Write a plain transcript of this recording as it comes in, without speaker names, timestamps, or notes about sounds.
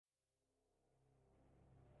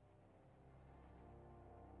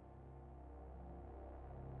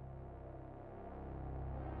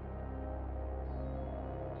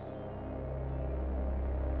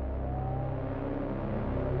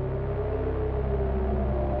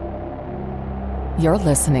You're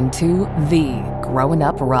listening to the Growing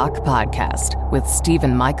Up Rock podcast with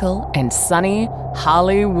Stephen Michael and Sonny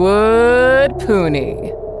Hollywood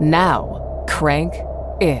Pooney. Now, crank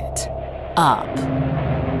it up.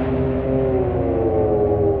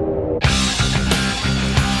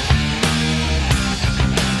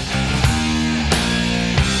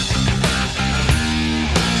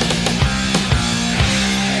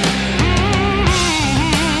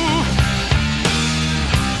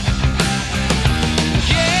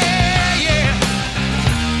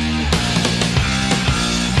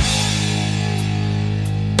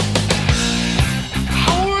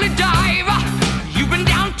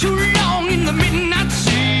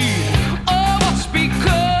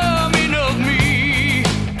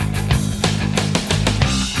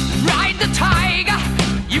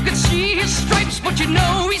 You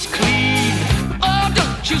know he's clean. Oh,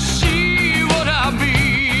 don't you see what I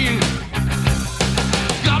mean?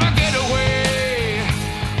 Gotta get away,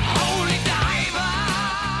 holy diver.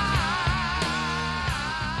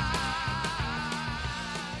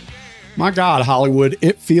 My God, Hollywood,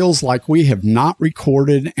 it feels like we have not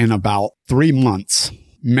recorded in about 3 months.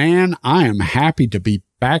 Man, I am happy to be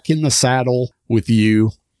back in the saddle with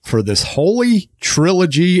you for this holy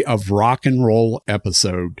trilogy of rock and roll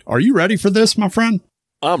episode. Are you ready for this, my friend?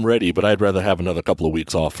 I'm ready, but I'd rather have another couple of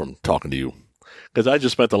weeks off from talking to you. Because I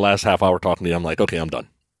just spent the last half hour talking to you. I'm like, okay, I'm done.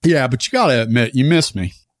 Yeah, but you got to admit, you miss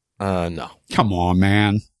me. No. Come on,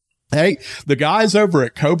 man. Hey, the guys over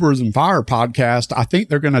at Cobras and Fire podcast, I think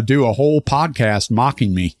they're going to do a whole podcast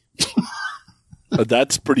mocking me.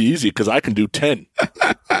 That's pretty easy because I can do 10.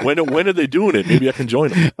 When are they doing it? Maybe I can join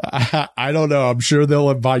them. I don't know. I'm sure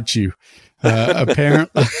they'll invite you.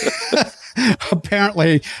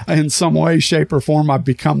 Apparently, in some way, shape, or form, I've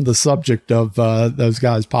become the subject of those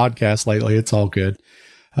guys' podcasts lately. It's all good.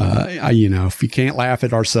 If you can't laugh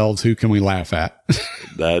at ourselves, who can we laugh at?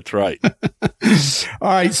 That's right. All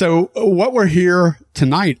right. So what we're here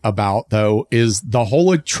tonight about, though, is the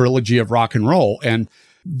Holy Trilogy of Rock and Roll. And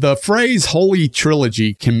the phrase Holy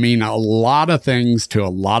Trilogy can mean a lot of things to a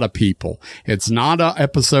lot of people. It's not an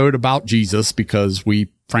episode about Jesus because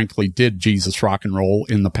we frankly did Jesus rock and roll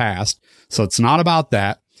in the past. So it's not about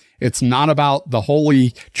that. It's not about the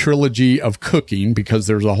Holy Trilogy of cooking because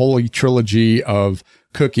there's a Holy Trilogy of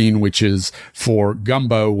cooking, which is for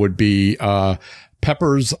gumbo would be,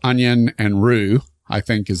 peppers, onion, and roux. I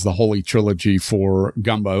think is the Holy Trilogy for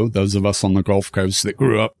gumbo. Those of us on the Gulf Coast that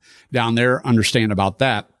grew up down there understand about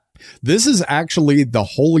that. This is actually the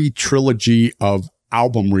Holy Trilogy of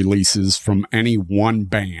album releases from any one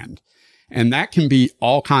band. And that can be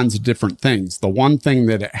all kinds of different things. The one thing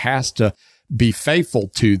that it has to be faithful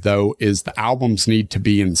to, though, is the albums need to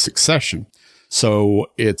be in succession. So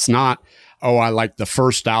it's not, oh, I like the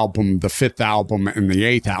first album, the fifth album, and the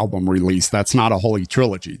eighth album release. That's not a Holy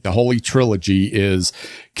Trilogy. The Holy Trilogy is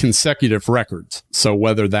consecutive records. So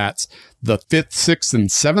whether that's the fifth, sixth, and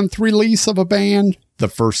seventh release of a band, the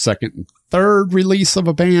first, second, and third release of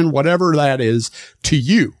a band, whatever that is to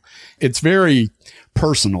you, it's very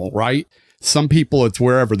personal, right? Some people, it's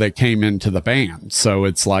wherever they came into the band. So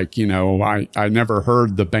it's like, I never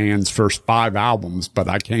heard the band's first 5 albums, but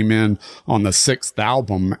I came in on the 6th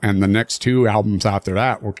album and the next 2 albums after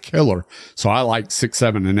that were killer. So I like 6,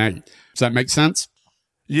 7, and 8. Does that make sense?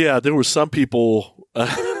 Yeah, there were some people,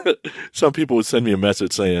 would send me a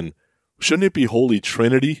message saying, shouldn't it be Holy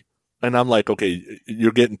Trinity? And I'm like, okay,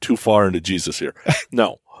 you're getting too far into Jesus here.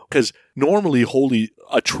 No, because normally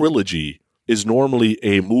a trilogy is normally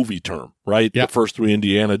a movie term, right? Yep. The first 3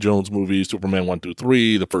 Indiana Jones movies, Superman 1, 2,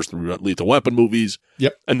 3, the first 3 Lethal Weapon movies.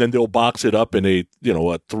 Yep. And then they'll box it up in a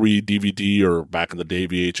 3 DVD or back in the day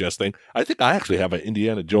VHS thing. I think I actually have an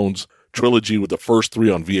Indiana Jones trilogy with the first 3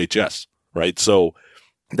 on VHS, right? So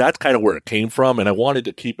that's kind of where it came from. And I wanted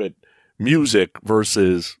to keep it music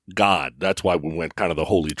versus God. That's why we went kind of the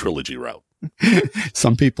Holy Trilogy route.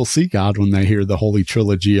 Some people see God when they hear the Holy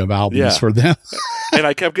Trilogy of albums for them. And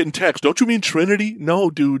I kept getting texts. Don't you mean Trinity? No,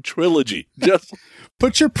 dude, trilogy. Just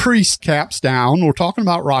put your priest caps down. We're talking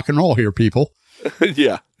about rock and roll here, people.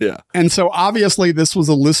 Yeah. And so obviously this was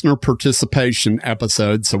a listener participation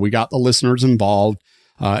episode. So we got the listeners involved.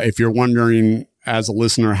 If you're wondering as a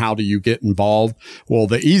listener, how do you get involved? Well,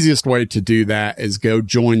 the easiest way to do that is go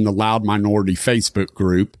join the Loud Minority Facebook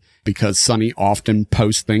group, because Sonny often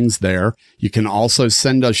posts things there. You can also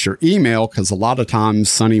send us your email, because a lot of times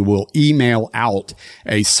Sonny will email out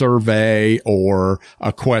a survey or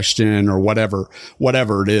a question or whatever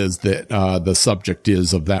it is that the subject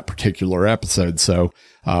is of that particular episode. So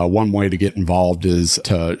one way to get involved is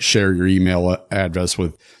to share your email address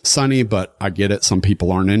with Sonny, but I get it. Some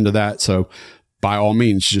people aren't into that. So by all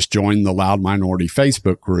means, just join the Loud Minority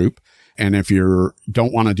Facebook group. And if you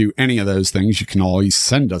don't want to do any of those things, you can always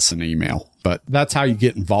send us an email. But that's how you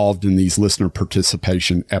get involved in these listener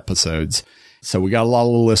participation episodes. So we got a lot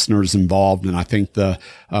of listeners involved, and I think the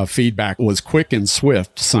feedback was quick and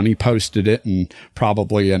swift. Sonny posted it, and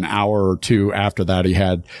probably an hour or two after that, he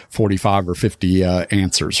had 45 or 50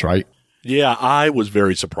 answers, right? Yeah, I was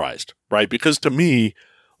very surprised, right? Because to me,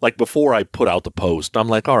 like before I put out the post, I'm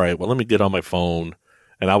like, all right, well, let me get on my phone.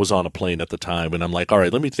 And I was on a plane at the time, and I'm like, all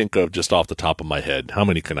right, let me think of just off the top of my head, how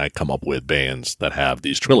many can I come up with bands that have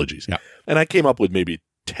these trilogies? Yeah. And I came up with maybe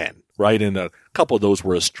 10, right? And a couple of those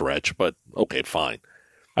were a stretch, but okay, fine.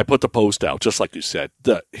 I put the post out, just like you said,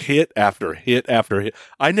 the hit after hit after hit.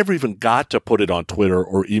 I never even got to put it on Twitter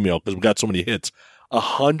or email because we got so many hits.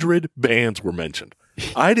 100 bands were mentioned.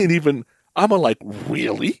 I didn't even, I'm like,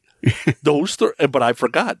 really? Those but I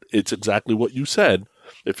forgot. It's exactly what you said.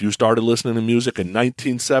 If you started listening to music in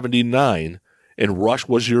 1979 and Rush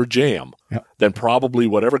was your jam, then probably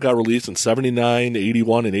whatever got released in 79,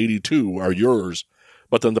 81, and 82 are yours.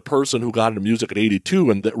 But then the person who got into music at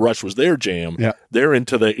 82 and that Rush was their jam, they're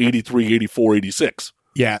into the 83, 84, 86.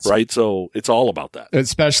 Yes. Right? So it's all about that.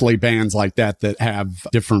 Especially bands like that have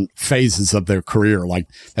different phases of their career. Like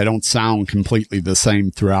they don't sound completely the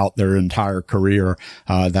same throughout their entire career.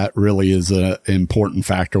 That really is an important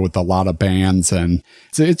factor with a lot of bands. And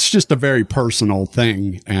it's just a very personal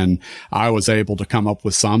thing. And I was able to come up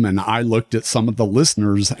with some, and I looked at some of the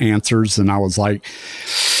listeners' answers and I was like,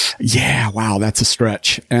 yeah, wow, that's a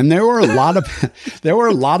stretch. And there were a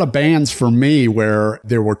lot of bands for me where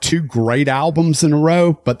there were 2 great albums in a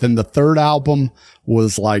row, but then the third album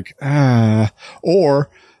was like, or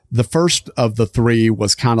the first of the 3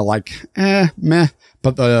 was kind of like, meh,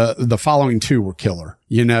 but the following 2 were killer,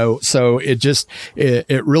 you know? So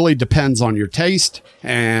it really depends on your taste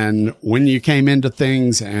and when you came into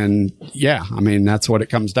things. And yeah, I mean, that's what it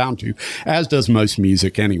comes down to, as does most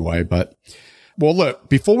music anyway, but well, look,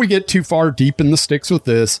 before we get too far deep in the sticks with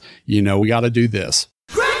this, you know, we got to do this.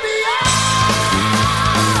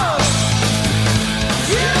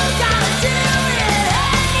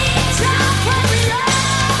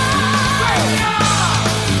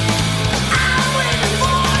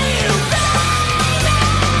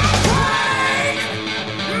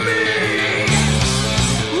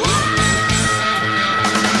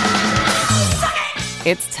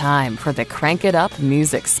 It's time for the Crank It Up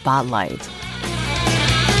Music Spotlight.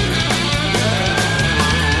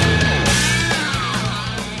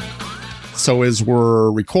 So as we're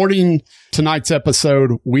recording tonight's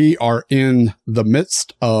episode, we are in the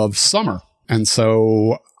midst of summer. And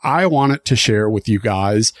so I wanted to share with you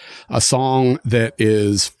guys a song that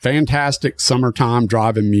is fantastic summertime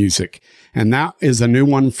driving music. And that is a new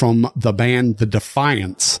one from the band The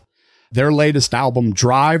Defiance. Their latest album,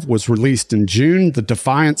 Drive, was released in June. The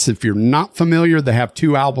Defiance, if you're not familiar, they have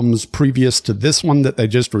 2 albums previous to this one that they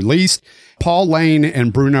just released. Paul Lane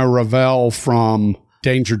and Bruno Ravel from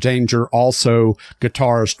Danger Danger, also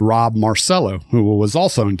guitarist Rob Marcello, who was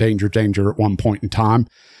also in Danger Danger at one point in time.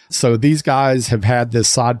 So these guys have had this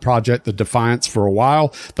side project, The Defiance, for a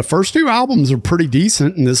while. The first 2 albums are pretty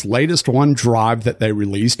decent, and this latest one, Drive, that they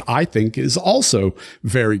released, I think is also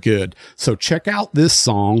very good. So check out this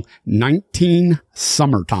song, 19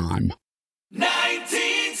 Summertime.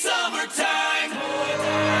 19 Summertime.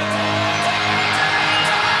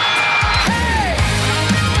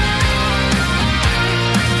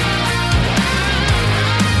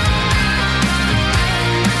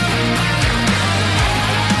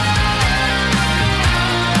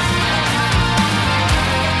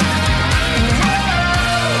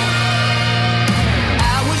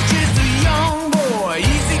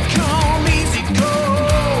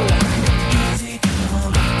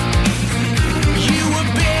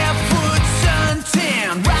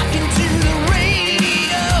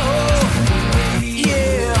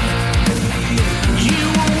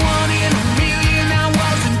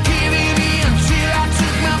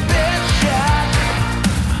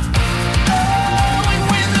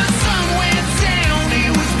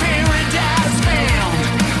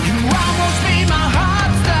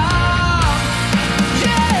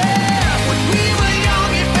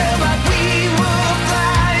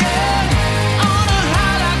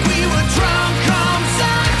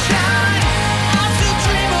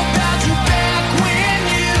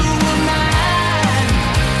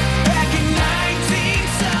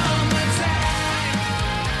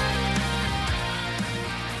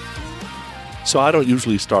 So I don't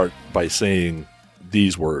usually start by saying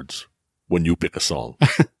these words when you pick a song.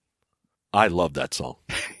 I love that song.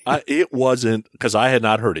 It wasn't, because I had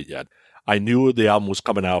not heard it yet. I knew the album was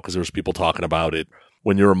coming out because there was people talking about it.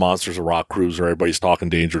 When you're a Monsters of Rock cruiser, everybody's talking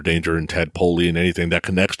Danger, Danger, and Ted Poley and anything that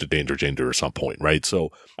connects to Danger, Danger at some point, right?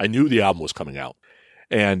 So I knew the album was coming out.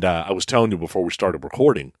 And I was telling you before we started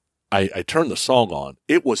recording, I turned the song on.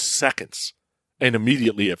 It was seconds, and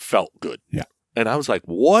immediately it felt good. Yeah. And I was like,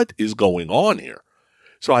 what is going on here?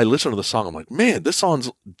 So I listened to the song. I'm like, man, this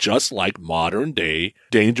song's just like modern day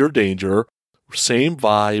Danger, Danger, same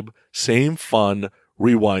vibe, same fun,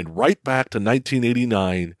 rewind right back to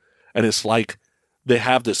 1989. And it's like they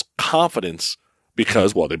have this confidence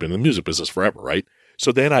because, well, they've been in the music business forever, right?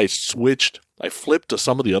 So then I flipped to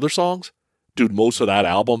some of the other songs. Dude, most of that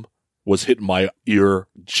album was hitting my ear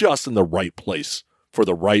just in the right place for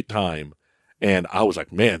the right time. And I was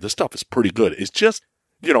like, man, this stuff is pretty good. It's just,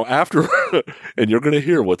 after, and you're going to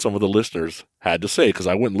hear what some of the listeners had to say, because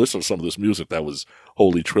I went and listened to some of this music that was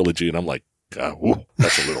Holy Trilogy, and I'm like, ooh,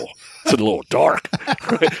 it's a little dark.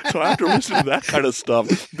 Right? So after listening to that kind of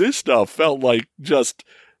stuff, this stuff felt like just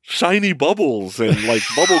shiny bubbles and like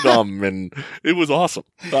bubble gum, and it was awesome.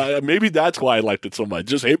 Maybe that's why I liked it so much. It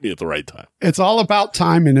just hit me at the right time. It's all about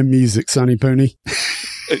timing in music, Sonny Pooney.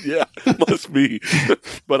 Yeah, must be.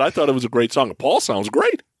 But I thought it was a great song. Paul sounds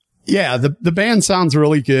great. Yeah, the band sounds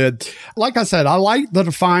really good. Like I said, I like the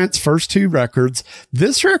Defiance first two records.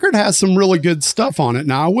 This record has some really good stuff on it.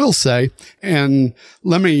 Now, I will say, and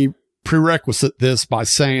let me prerequisite this by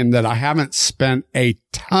saying that I haven't spent a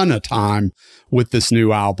ton of time with this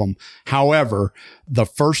new album. However, the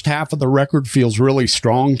first half of the record feels really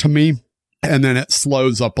strong to me, and then it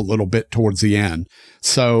slows up a little bit towards the end.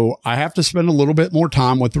 So I have to spend a little bit more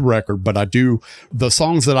time with the record, but the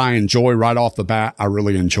songs that I enjoy right off the bat, I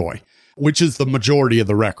really enjoy, which is the majority of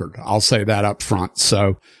the record. I'll say that up front.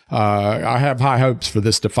 So, I have high hopes for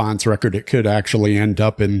this Defiance record. It could actually end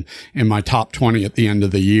up in my top 20 at the end of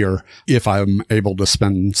the year if I'm able to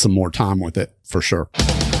spend some more time with it, for sure.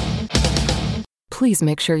 Please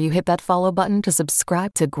make sure you hit that follow button to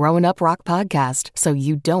subscribe to Growing Up Rock Podcast so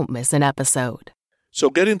you don't miss an episode.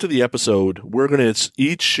 So get into the episode. We're going to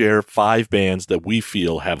each share 5 bands that we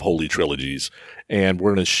feel have holy trilogies, and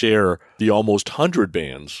we're going to share the almost 100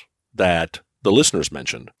 bands that the listeners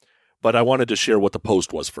mentioned. But I wanted to share what the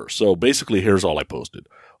post was first. So basically, here's all I posted.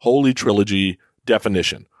 Holy Trilogy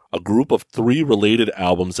definition. A group of 3 related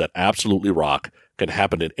albums that absolutely rock can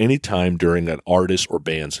happen at any time during an artist or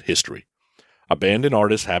band's history. A band and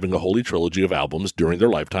artist having a holy trilogy of albums during their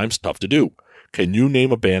lifetime is tough to do. Can you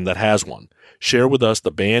name a band that has one? Share with us the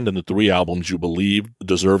band and the 3 albums you believe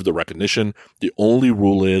deserve the recognition. The only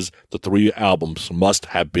rule is the 3 albums must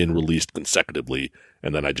have been released consecutively.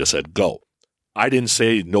 And then I just said, go. I didn't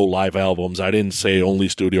say no live albums. I didn't say only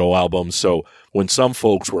studio albums. So when some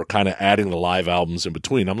folks were kind of adding the live albums in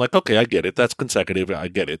between, I'm like, okay, I get it. That's consecutive. I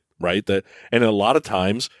get it, right? And a lot of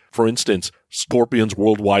times, for instance, Scorpions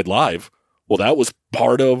Worldwide Live, well, that was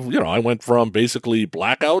part of, I went from basically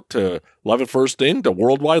Blackout to Love at First Sting to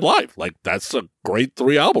Worldwide Live. Like, that's a great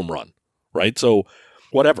 3-album run, right? So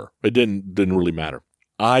whatever. It didn't really matter.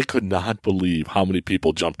 I could not believe how many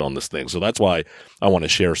people jumped on this thing. So that's why I want to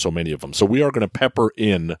share so many of them. So we are going to pepper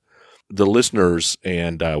in the listeners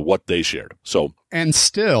and what they shared. And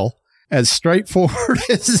still, as straightforward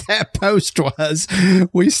as that post was,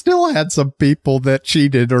 we still had some people that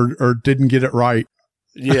cheated or didn't get it right.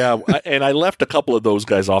 Yeah, and I left a couple of those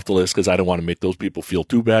guys off the list because I don't want to make those people feel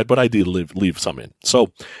too bad, but I did leave some in.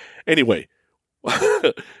 So anyway,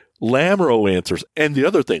 Lamro answers. And the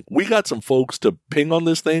other thing, we got some folks to ping on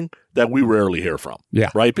this thing that we rarely hear from. Yeah.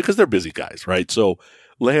 Right? Because they're busy guys, right? So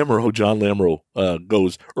John Lamro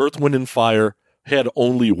goes, Earth, Wind, and Fire had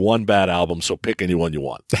only one bad album, so pick anyone you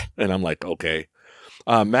want. And I'm like, okay.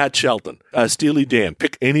 Matt Shelton, Steely Dan,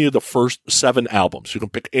 pick any of the first 7 albums. You can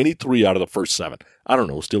pick any 3 out of the first 7. I don't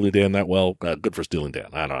know Steely Dan that well. Good for Steely Dan.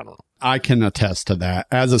 I don't know. I can attest to that.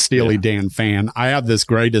 As a Steely Dan fan, I have this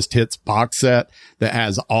greatest hits box set that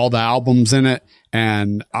has all the albums in it,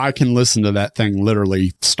 and I can listen to that thing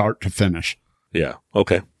literally start to finish. Yeah.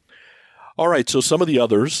 Okay. All right. So some of the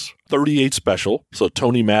others, 38 Special. So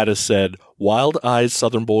Tony Mattis said Wild Eyes,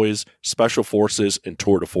 Southern Boys, Special Forces, and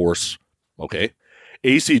Tour de Force. Okay.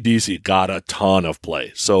 AC/DC got a ton of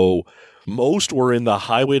play. So most were in the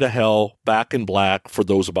Highway to Hell, Back in Black for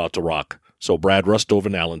those about to rock. So Brad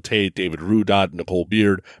Rustovan, Alan Tate, David Rudott, Nicole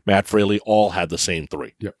Beard, Matt Fraley all had the same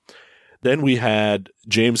 3. Yep. Then we had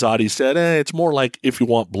James Oddie said, it's more like If You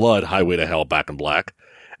Want Blood, Highway to Hell, Back in Black.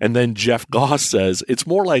 And then Jeff Goss says it's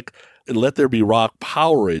more like Let There Be Rock,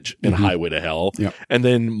 Powerage, and Highway to Hell. Yep. And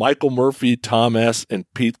then Michael Murphy, Tom S.,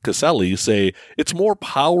 and Pete Caselli say it's more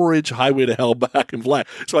Powerage, Highway to Hell, Back in Black.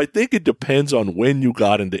 So I think it depends on when you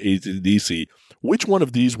got into AC/DC, Which one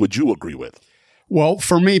of these would you agree with? Well,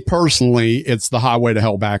 for me personally, it's the Highway to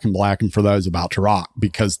Hell, Back in Black, and For Those About to Rock,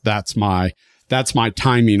 because that's my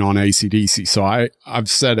timing on AC/DC. So I've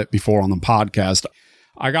said it before on the podcast.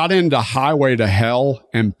 I got into Highway to Hell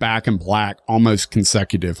and Back in Black almost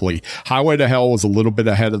consecutively. Highway to Hell was a little bit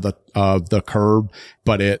ahead of the curve,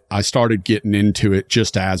 but I started getting into it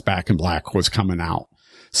just as Back in Black was coming out.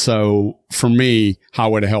 So for me,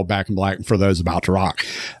 Highway to Hell, Back in Black, and For Those About to Rock.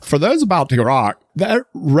 For Those About to Rock, that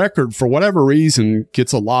record, for whatever reason,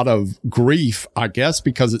 gets a lot of grief, I guess,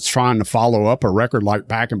 because it's trying to follow up a record like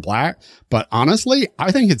Back in Black. But honestly,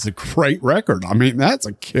 I think it's a great record. I mean, that's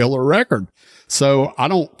a killer record. So I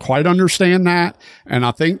don't quite understand that. And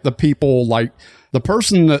I think the people, like the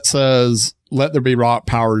person that says, Let There Be Rock,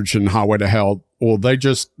 Powerage, and Highway to Hell, well,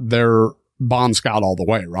 they're Bon Scott all the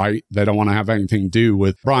way, right? They don't want to have anything to do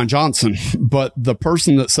with Brian Johnson. But the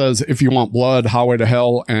person that says, If You Want Blood, Highway to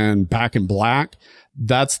Hell, and Back in Black,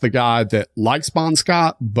 that's the guy that likes Bon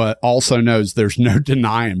Scott, but also knows there's no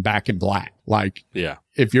denying Back in Black. Like, yeah,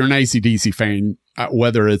 if you're an AC/DC fan,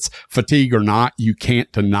 whether it's Fatigue or not, you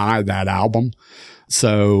can't deny that album.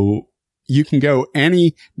 So you can go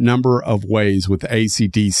any number of ways with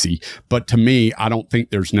AC/DC, but to me, I don't think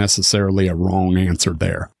there's necessarily a wrong answer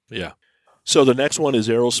there. Yeah. So the next one is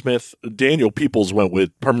Aerosmith. Daniel Peoples went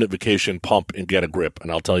with Permanent Vacation, Pump, and Get a Grip.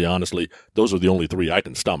 And I'll tell you honestly, those are the only three I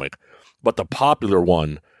can stomach. But the popular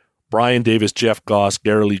one, Brian Davis, Jeff Goss,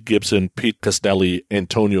 Gary Lee Gibson, Pete Castelli,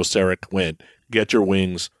 Antonio Sarek went Get Your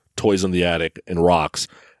Wings, Toys in the Attic, and Rocks.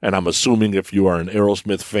 And I'm assuming if you are an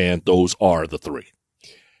Aerosmith fan, those are the three.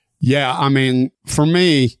 Yeah, I mean, for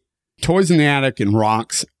me, Toys in the Attic and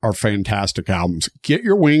Rocks are fantastic albums. Get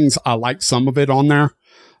Your Wings, I like some of it on there.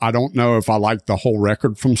 I don't know if I like the whole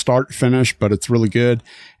record from start to finish, but it's really good.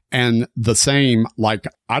 And the same, like,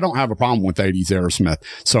 I don't have a problem with 80s Aerosmith.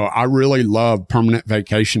 So I really love Permanent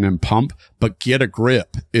Vacation and Pump, but Get a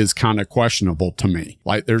Grip is kind of questionable to me.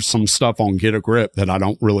 Like, there's some stuff on Get a Grip that I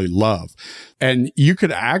don't really love. And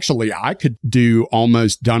I could do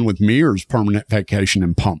almost Done with Mirrors, Permanent Vacation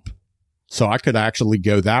and Pump. So I could actually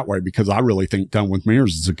go that way because I really think Done with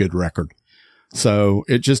Mirrors is a good record. So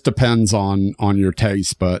it just depends on your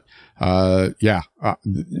taste, but,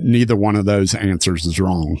 neither one of those answers is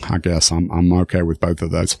wrong. I guess I'm okay with both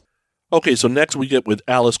of those. Okay. So next we get with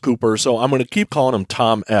Alice Cooper. So I'm going to keep calling him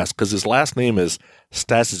Tom S because his last name is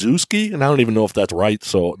Staszewski, and I don't even know if that's right.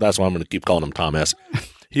 So that's why I'm going to keep calling him Tom S.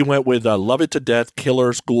 He went with Love It to Death,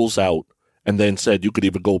 Killer, School's Out, and then said you could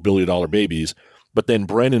even go $1 Billion Babies. But then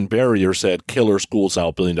Brennan Barrier said Killer, School's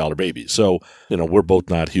Out, $1 Billion Babies. So, we're both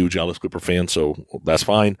not huge Alice Cooper fans, so that's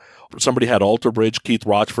fine. Somebody had Alter Bridge. Keith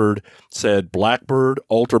Rochford said Blackbird,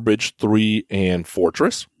 Alter Bridge 3, and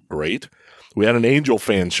Fortress. Great. We had an Angel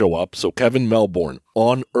fan show up. So Kevin Melbourne,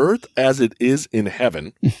 On Earth as It Is in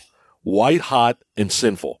Heaven, White Hot, and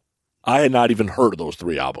Sinful. I had not even heard of those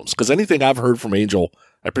three albums because anything I've heard from Angel,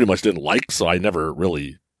 I pretty much didn't like, so I never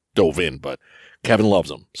really dove in, but Kevin loves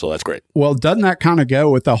them, so that's great. Well, doesn't that kind of go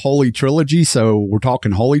with the Holy Trilogy? So we're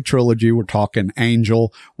talking Holy Trilogy, we're talking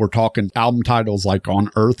Angel, we're talking album titles like On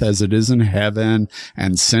Earth as It Is in Heaven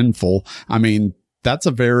and Sinful. I mean, that's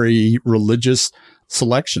a very religious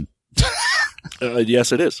selection.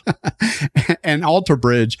 Yes, it is. And Alter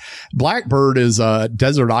Bridge, Blackbird is a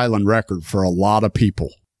desert island record for a lot of people.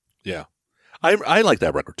 Yeah. I like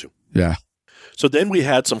that record too. Yeah. So then we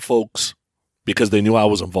had some folks, because they knew I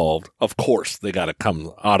was involved. Of course, they got to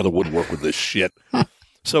come out of the woodwork with this shit.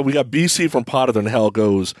 So we got BC from Potter Than Hell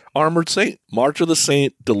goes Armored Saint, March of the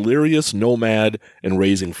Saint, Delirious, Nomad, and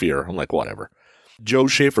Raising Fear. I'm like, whatever. Joe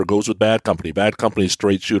Schaefer goes with Bad Company. Bad Company,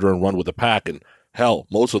 Straight Shooter, and Run with the Pack. And hell,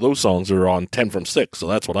 most of those songs are on 10 from 6, so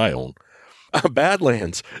that's what I own.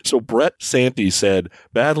 Badlands. So Brett Santee said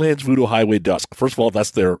Badlands, Voodoo Highway, Dusk. First of all,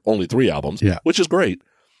 that's their only 3 albums, which is great.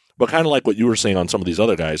 But kind of like what you were saying on some of these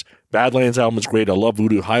other guys, Badlands album is great. I love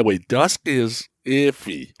Voodoo Highway. Dusk is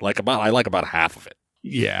iffy. I like about half of it.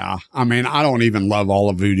 Yeah. I mean, I don't even love all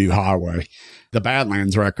of Voodoo Highway. The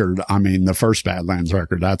Badlands record, I mean, the first Badlands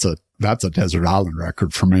record, that's a desert island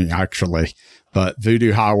record for me, actually. But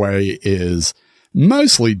Voodoo Highway is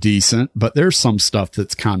mostly decent, but there's some stuff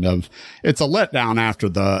that's it's a letdown after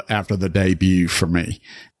the debut for me.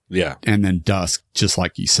 Yeah. And then Dusk, just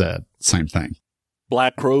like you said, same thing.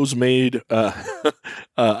 Black Crowes made an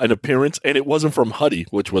appearance, and it wasn't from Huddy,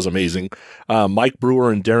 which was amazing. Mike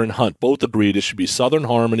Brewer and Darren Hunt both agreed it should be Southern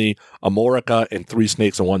Harmony, Amorica, and Three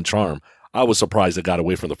Snakes and One Charm. I was surprised it got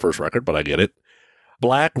away from the first record, but I get it.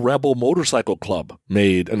 Black Rebel Motorcycle Club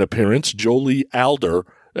made an appearance. Jolie Alder,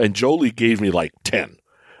 and Jolie gave me like 10.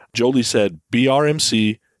 Jolie said,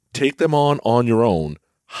 BRMC, Take Them On Your Own,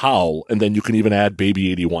 Howl, and then you can even add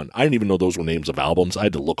Baby 81. I didn't even know those were names of albums. I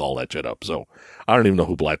had to look all that shit up. So I don't even know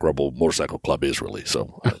who Black Rebel Motorcycle Club is really.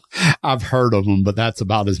 So I've heard of them, but that's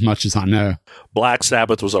about as much as I know. Black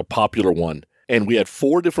Sabbath was a popular one. And we had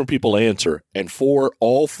 4 different people answer, and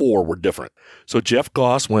all four were different. So Jeff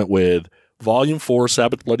Goss went with Volume 4,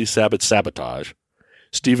 Sabbath Bloody Sabbath, Sabotage.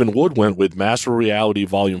 Stephen Wood went with Master of Reality,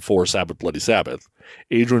 Volume 4, Sabbath Bloody Sabbath.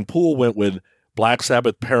 Adrian Poole went with Black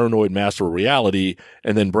Sabbath, Paranoid, Master of Reality.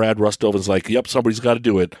 And then Brad Rustoven's like, yep, somebody's got to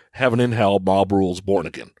do it. Heaven and Hell, Mob Rules, Born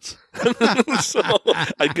Again. So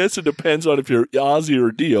I guess it depends on if you're Ozzy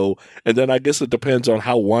or Dio. And then I guess it depends on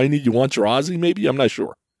how whiny you want your Ozzy, maybe. I'm not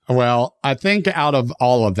sure. Well, I think out of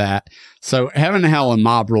all of that, so Heaven, Hell, and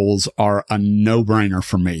Mob Rules are a no-brainer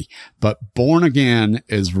for me. But Born Again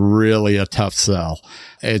is really a tough sell.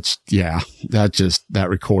 That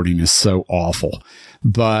recording is so awful.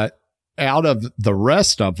 But out of the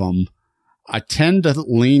rest of them, I tend to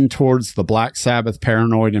lean towards the Black Sabbath,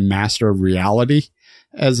 Paranoid, and Master of Reality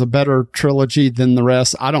as a better trilogy than the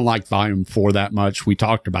rest. I don't like Volume 4 that much. We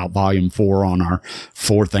talked about Volume 4 on our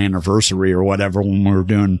 4th anniversary or whatever when we were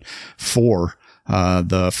doing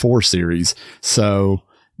the 4 series. So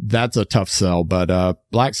that's a tough sell. But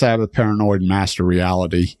Black Sabbath, Paranoid, and Master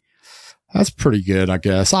Reality, that's pretty good, I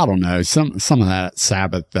guess. I don't know. Some of that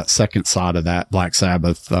Sabbath, that second side of that Black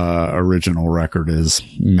Sabbath original record is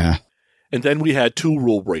meh. And then we had 2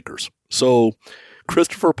 rule breakers. So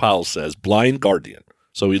Christopher Powell says Blind Guardian.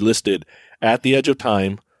 So he listed At the Edge of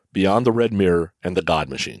Time, Beyond the Red Mirror, and The God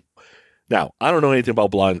Machine. Now, I don't know anything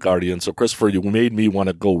about Blind Guardian, so Christopher, you made me want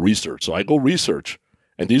to go research. So I go research,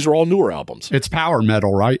 and these are all newer albums. It's power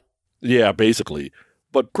metal, right? Yeah, basically.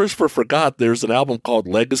 But Christopher forgot there's an album called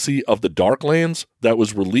Legacy of the Darklands that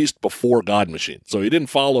was released before God Machine. So he didn't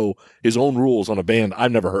follow his own rules on a band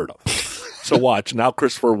I've never heard of. So watch, now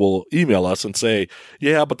Christopher will email us and say,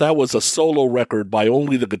 yeah, but that was a solo record by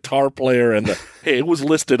only the guitar player and hey, it was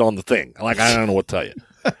listed on the thing. Like, I don't know what to tell you.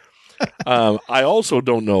 I also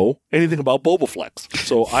don't know anything about Bobaflex.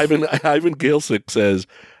 So Ivan Galesick says,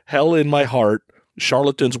 Hell in My Heart,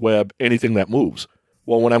 Charlatan's Web, Anything That Moves.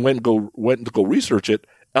 Well, when I went to go research it,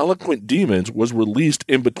 Eloquent Demons was released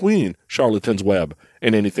in between Charlatan's Web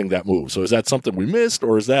and Anything That Moves. So is that something we missed,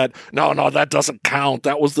 or is that, no, that doesn't count.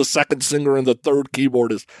 That was the second singer and the third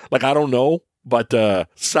keyboardist. Like, I don't know, but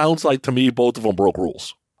sounds like to me both of them broke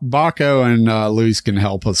rules. Baco and Luis can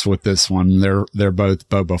help us with this one. They're both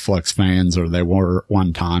Bobaflex fans, or they were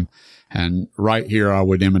one time. And right here, I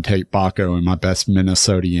would imitate Baco in my best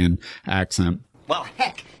Minnesotian accent. Well,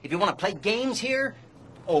 heck, if you want to play games here,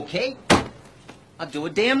 okay. I'll do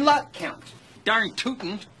a damn lot count. Darn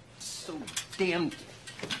tootin'. So damn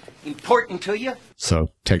important to you.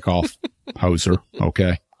 So take off, hoser.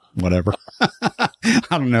 Okay. Whatever. I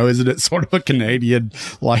don't know. Isn't it sort of a Canadian,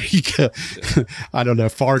 like, I don't know.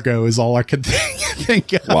 Fargo is all I could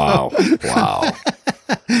think of. Wow.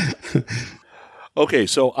 Okay.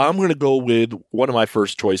 So I'm going to go with one of my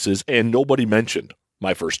first choices, and nobody mentioned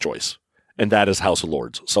my first choice, and that is House of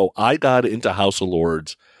Lords. So I got into House of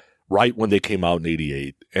Lords right when they came out in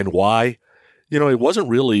 88. And why? You know, it wasn't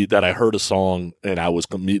really that I heard a song and I was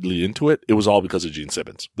immediately into it. It was all because of Gene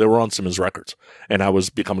Simmons. They were on Simmons Records. And I was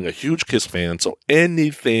becoming a huge Kiss fan. So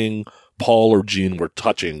anything Paul or Gene were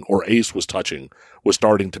touching, or Ace was touching, was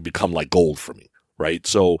starting to become like gold for me, right?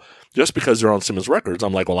 So just because they're on Simmons Records,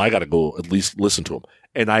 I'm like, well, I got to go at least listen to them.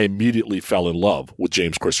 And I immediately fell in love with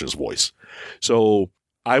James Christian's voice. So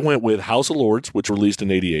I went with House of Lords, which released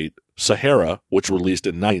in 88, Sahara, which released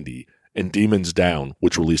in 90, and Demons Down,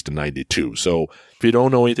 which released in 92. So if you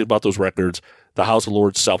don't know anything about those records, the House of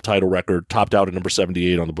Lords self-titled record topped out at number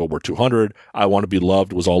 78 on the Billboard 200. I Want to Be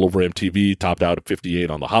Loved was all over MTV, topped out at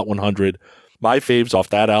 58 on the Hot 100. My faves off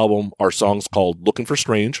that album are songs called Looking for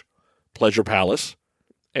Strange, Pleasure Palace,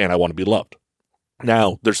 and I Want to Be Loved.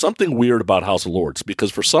 Now, there's something weird about House of Lords,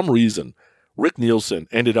 because for some reason, Rick Nielsen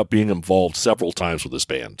ended up being involved several times with this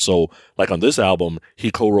band. So, like on this album,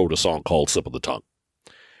 he co-wrote a song called Slip of the Tongue.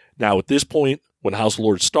 Now, at this point, when House of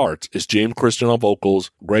Lords starts, it's James Christian on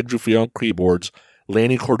vocals, Greg Dufay on keyboards,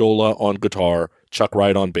 Lanny Cordola on guitar, Chuck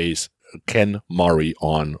Wright on bass, Ken Mari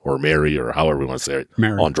on, or Mary, or however you want to say it,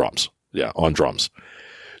 Mary. On drums. Yeah, on drums.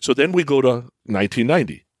 So then we go to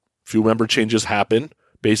 1990. A few member changes happen.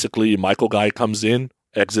 Basically, Michael Guy comes in,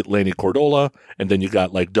 exit Lanny Cordola, and then you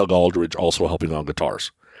got like Doug Aldridge also helping on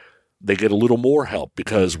guitars. They get a little more help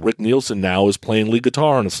because Rick Nielsen now is playing lead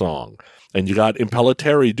guitar on a song. And you got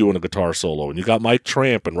Impellitteri doing a guitar solo. And you got Mike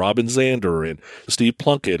Tramp and Robin Zander and Steve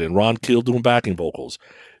Plunkett and Ron Keel doing backing vocals.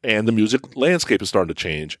 And the music landscape is starting to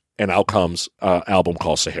change. And out comes an album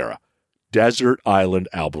called Sahara. Desert Island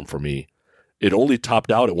album for me. It only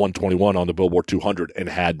topped out at 121 on the Billboard 200 and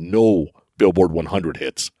had no Billboard 100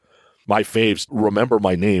 hits. My faves, Remember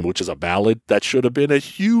My Name, which is a ballad that should have been a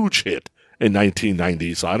huge hit in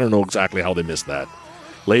 1990, so I don't know exactly how they missed that.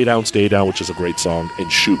 Lay Down, Stay Down, which is a great song,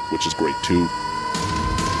 and Shoot, which is great too.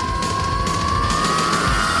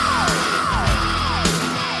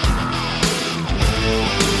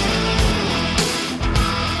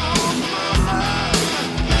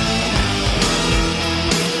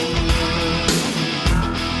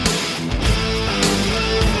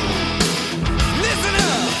 Listen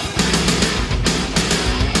up.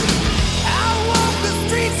 I walk the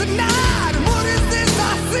streets at night, and what is this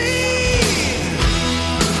I see?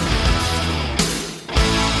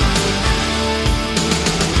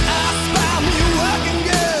 I spy me a working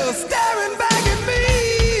girl staring back at me.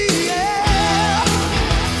 Yeah.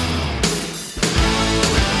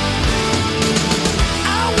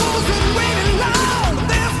 I wasn't waiting long.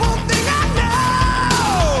 There's one thing I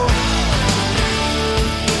know.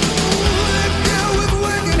 The girl was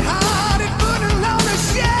working hard at putting on a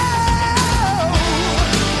show.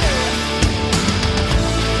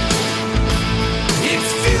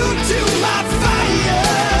 It's fuel to my fire.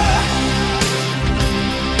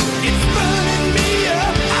 It's burning me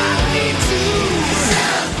up. I need to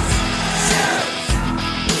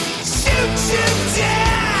shoot you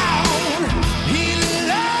down. Heal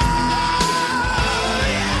love.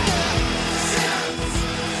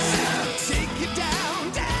 Take you down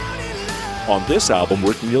in love. On this album,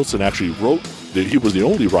 Rick Nielsen actually wrote, he was the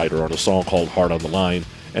only writer on a song called Heart on the Line,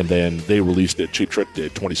 and then they released it, Cheap Trick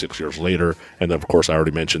did 26 years later, and then of course I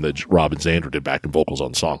already mentioned that Rob and Xander did backing vocals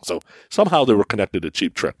on the song, so somehow they were connected to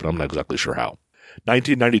Cheap Trick, but I'm not exactly sure how.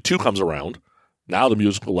 1992 comes around, now the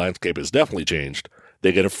musical landscape has definitely changed.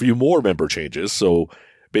 They get a few more member changes, so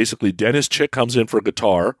basically Dennis Chick comes in for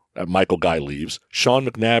guitar, Michael Guy leaves, Sean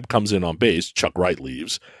McNabb comes in on bass, Chuck Wright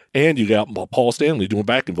leaves, and you got Paul Stanley doing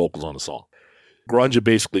backing vocals on the song. Grunge had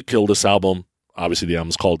basically killed this album. Obviously, the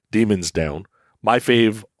album's called Demons Down. My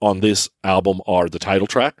fave on this album are the title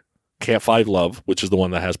track, Can't Find Love, which is the one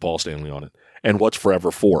that has Paul Stanley on it, and What's Forever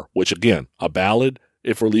For, which again, a ballad,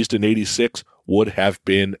 if released in 86, would have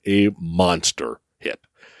been a monster hit.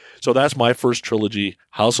 So that's my first trilogy,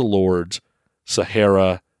 House of Lords,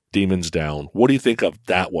 Sahara, Demons Down. What do you think of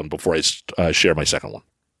that one before I share my second one?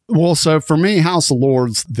 Well, so for me, House of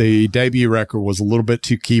Lords, the debut record was a little bit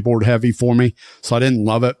too keyboard heavy for me, so I didn't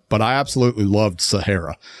love it, but I absolutely loved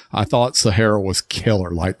Sahara. I thought Sahara was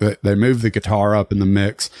killer. Like they moved the guitar up in the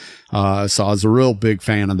mix. So I was a real big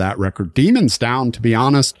fan of that record. Demons Down, to be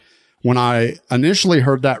honest, when I initially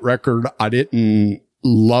heard that record, I didn't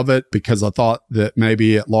love it because I thought that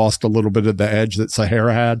maybe it lost a little bit of the edge that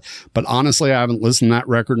Sahara had. But honestly, I haven't listened to that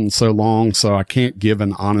record in so long, so I can't give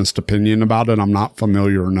an honest opinion about it. I'm not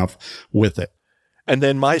familiar enough with it. And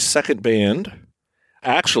then my second band,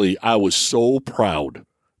 actually, I was so proud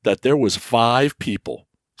that there was 5 people.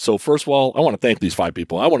 So first of all, I want to thank these 5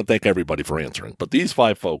 people. I want to thank everybody for answering. But these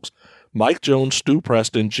 5 folks, Mike Jones, Stu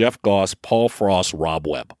Preston, Jeff Goss, Paul Frost, Rob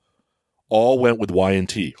Webb, all went with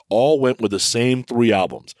Y&T, all went with the same 3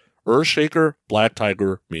 albums, Earthshaker, Black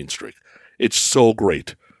Tiger, Mean Streak. It's so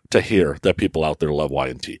great to hear that people out there love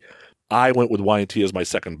Y&T. I went with Y&T as my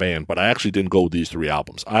second band, but I actually didn't go with these 3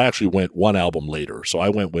 albums. I actually went 1 album later. So I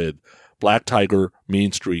went with Black Tiger,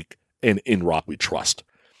 Mean Streak, and In Rock We Trust.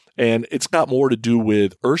 And it's got more to do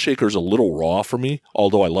with Earthshaker's a little raw for me,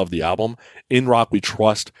 although I love the album. In Rock We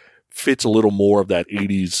Trust fits a little more of that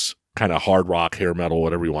 80s kind of hard rock, hair metal,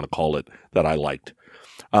 whatever you want to call it, that I liked.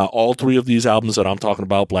 All 3 of these albums that I'm talking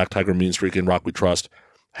about, Black Tiger, Mean Streak, and Rock We Trust,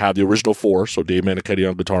 have the original 4. So Dave Manichetti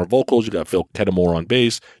on guitar and vocals, you got Phil Kettemore on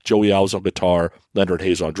bass, Joey Alves on guitar, Leonard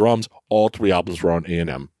Hayes on drums. All 3 albums were on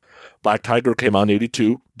A&M. Black Tiger came out in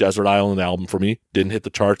 82, Desert Island album for me, didn't hit the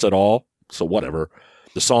charts at all, so whatever.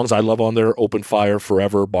 The songs I love on there, Open Fire,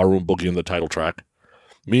 Forever, Barroom Boogie, and the title track.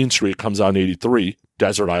 Mean Streak comes out in 83,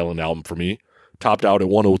 Desert Island album for me. Topped out at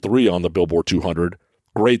 103 on the Billboard 200.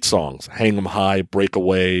 Great songs. Hang 'em High, Breaking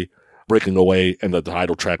Away, and the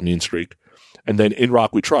title track Mean Streak. And then In Rock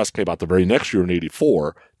We Trust came out the very next year in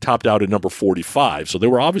 84, topped out at number 45. So they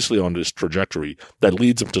were obviously on this trajectory that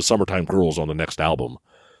leads them to Summertime Girls on the next album.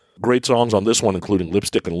 Great songs on this one, including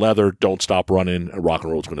Lipstick and Leather, Don't Stop Running, and Rock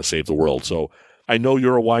and Roll's Gonna Save the World. So I know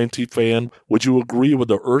you're a Y&T fan. Would you agree with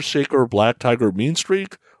the Earthshaker, Black Tiger, Mean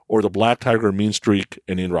Streak, or the Black Tiger, Mean Streak,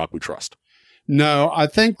 and In Rock We Trust? No, I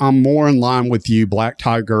think I'm more in line with you, Black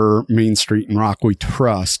Tiger, Mean Streak, and Rock We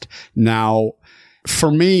Trust. Now,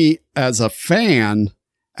 for me as a fan,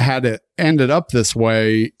 had it ended up this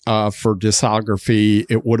way for discography,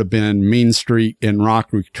 it would have been Mean Street, In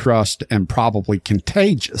Rock We Trust, and probably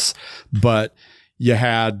Contagious. But you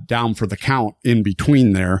had Down for the Count in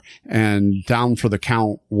between there, and Down for the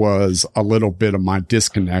Count was a little bit of my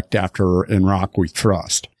disconnect after In Rock We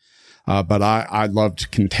Trust. But I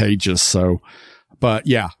loved Contagious. So, but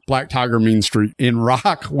yeah, Black Tiger, Mean Street, In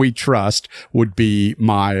Rock We Trust would be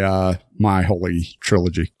my, my holy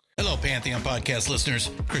trilogy. Hello, Pantheon podcast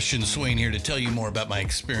listeners. Christian Swain here to tell you more about my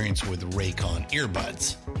experience with Raycon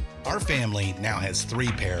earbuds. Our family now has 3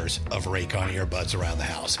 pairs of Raycon earbuds around the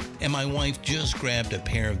house, and my wife just grabbed a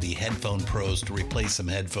pair of the Headphone Pros to replace some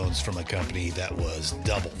headphones from a company that was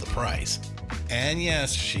double the price. And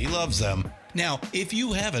yes, she loves them. Now, if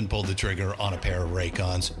you haven't pulled the trigger on a pair of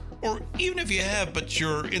Raycons, or even if you have, but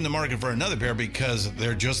you're in the market for another pair because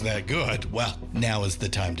they're just that good, well, now is the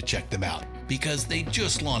time to check them out, because they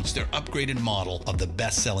just launched their upgraded model of the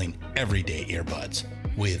best-selling everyday earbuds.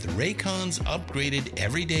 With Raycon's upgraded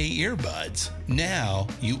everyday earbuds, now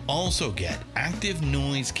you also get active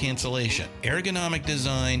noise cancellation, ergonomic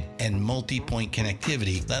design, and multi-point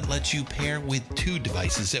connectivity that lets you pair with 2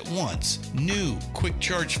 devices at once. New quick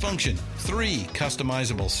charge function, 3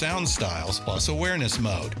 customizable sound styles, plus awareness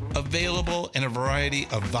mode. Available in a variety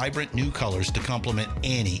of vibrant new colors to complement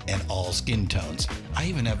any and all skin tones. I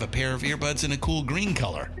even have a pair of earbuds in a cool green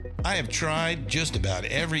color. I have tried just about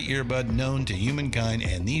every earbud known to humankind,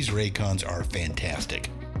 and these Raycons are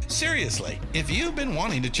fantastic. Seriously, if you've been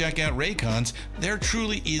wanting to check out Raycons, there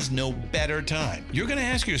truly is no better time. You're going to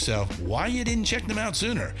ask yourself why you didn't check them out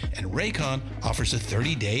sooner, and Raycon offers a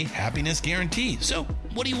 30-day happiness guarantee. So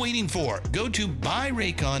what are you waiting for? Go to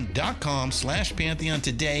buyraycon.com/Pantheon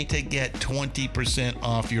today to get 20%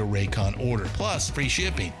 off your Raycon order, plus free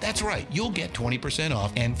shipping. That's right, you'll get 20%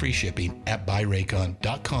 off and free shipping at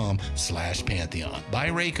buyraycon.com/Pantheon.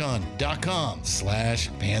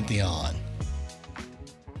 buyraycon.com/Pantheon.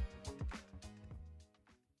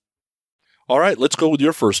 All right, let's go with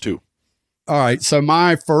your first 2. All right. So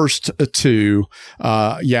my first 2,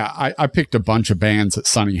 I picked a bunch of bands that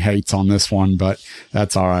Sonny hates on this one, but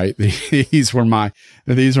that's all right. These were my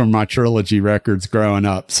trilogy records growing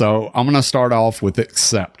up. So I'm going to start off with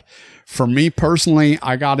Accept. For me personally,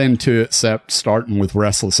 I got into Accept starting with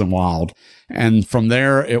Restless and Wild. And from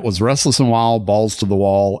there, it was Restless and Wild, Balls to the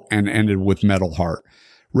Wall, and ended with Metal Heart.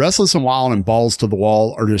 Restless and Wild and Balls to the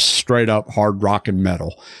Wall are just straight up hard rock and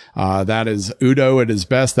metal. That is Udo at his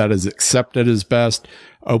best. That is Accept at his best.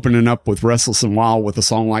 Opening up with Restless and Wild with a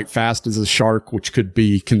song like Fast as a Shark, which could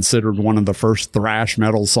be considered one of the first thrash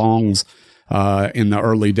metal songs in the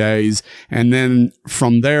early days. And then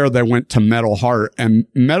from there, they went to Metal Heart, and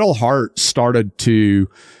Metal Heart started to,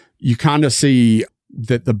 you kind of see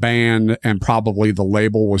that the band and probably the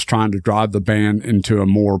label was trying to drive the band into a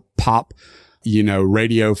more pop,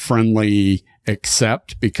 radio friendly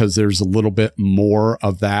Accept, because there's a little bit more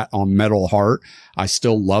of that on Metal Heart. I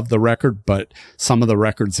still love the record, but some of the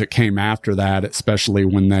records that came after that, especially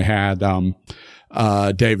when they had,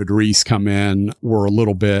 David Reese come in, were a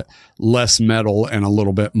little bit less metal and a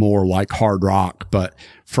little bit more like hard rock. But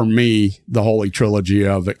for me, the holy trilogy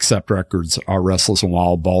of Accept records are Restless and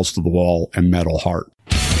Wild, Balls to the Wall, and Metal Heart.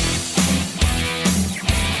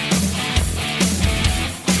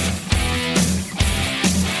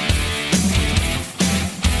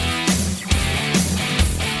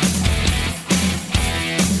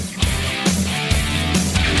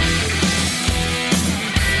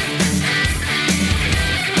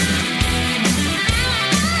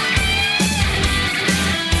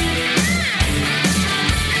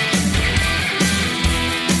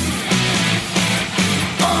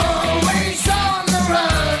 Always on the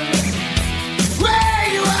run.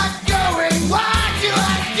 Where you are going, what you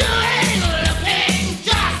are doing, looking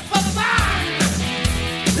just for fun.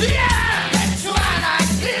 Yeah, that's what I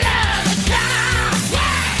love the time.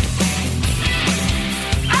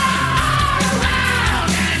 All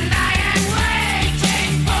around, and I am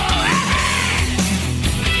waiting for it.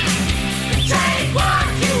 Take what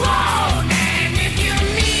you want, and if you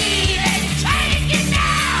need it, take it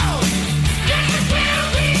now. This will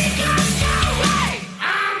be just your way.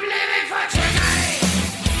 I'm living for tonight.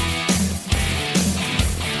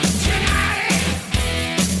 Tonight.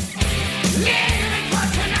 Living for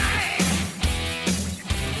tonight.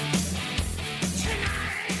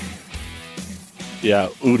 Tonight. Yeah,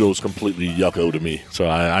 Udo's completely yucko to me, so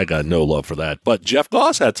I got no love for that. But Jeff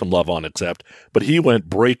Goss had some love on Accept, but he went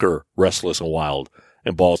Breaker, Restless and Wild,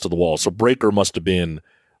 and Balls to the Wall. So Breaker must have been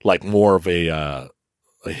like more of a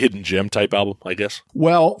a hidden gem type album, I guess?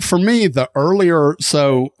 Well, for me,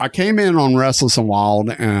 so I came in on Restless and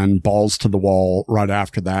Wild and Balls to the Wall right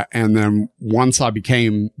after that. And then once I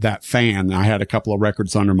became that fan, I had a couple of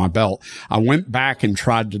records under my belt. I went back and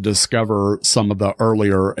tried to discover some of the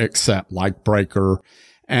earlier Accept, like Breaker.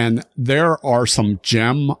 And there are some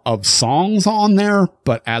gem of songs on there,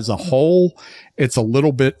 but as a whole, it's a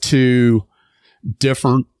little bit too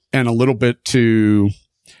different and a little bit too,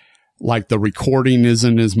 like, the recording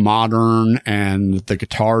isn't as modern and the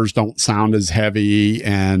guitars don't sound as heavy.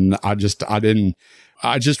 And I just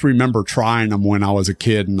remember trying them when I was a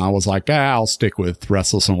kid, and I was like, I'll stick with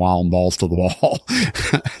Restless and Wild and Balls to the Wall.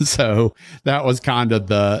 So that was kind of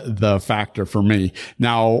the factor for me.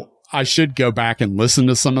 Now, I should go back and listen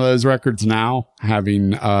to some of those records now,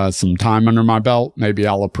 having some time under my belt. Maybe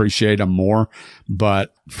I'll appreciate them more.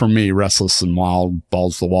 But for me, Restless and Wild,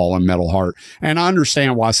 Balls to the Wall, and Metal Heart. And I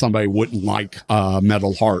understand why somebody wouldn't like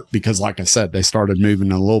Metal Heart, because like I said, they started moving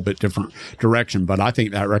in a little bit different direction. But I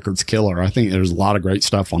think that record's killer. I think there's a lot of great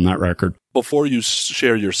stuff on that record. Before you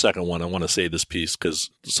share your second one, I want to say this piece, because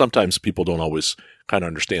sometimes people don't always kind of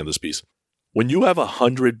understand this piece. When you have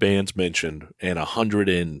 100 bands mentioned and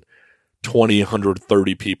 120,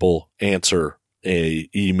 130 people answer a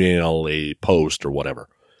email, a post, or whatever,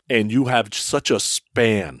 and you have such a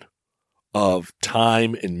span of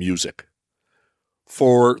time and music,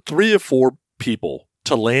 for 3 or 4 people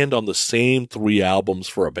to land on the same 3 albums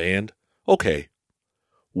for a band, okay,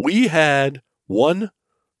 we had one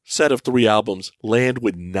set of 3 albums land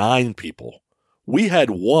with 9 people. We had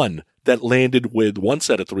one that landed with one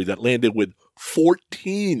set of 3 that landed with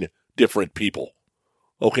 14 different people.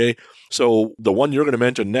 Okay, so the one you're going to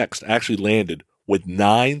mention next actually landed with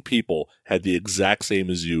 9 people, had the exact same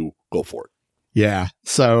as you. Go for it. Yeah.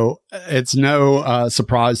 So it's no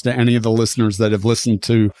surprise to any of the listeners that have listened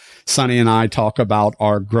to Sonny and I talk about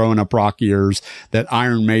our growing up rock years that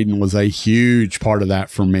Iron Maiden was a huge part of that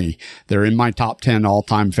for me. They're in my top 10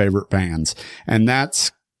 all-time favorite bands. And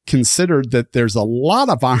that's considered that there's a lot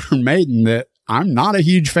of Iron Maiden that I'm not a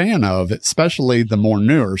huge fan of, especially the more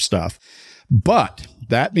newer stuff. But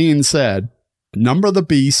that being said, Number of the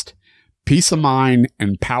Beast, Peace of Mind,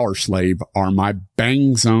 and Power Slave are my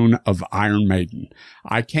bang zone of Iron Maiden.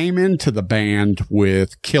 I came into the band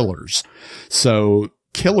with Killers. So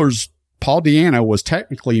Killers, Paul Di'Anno was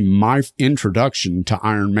technically my introduction to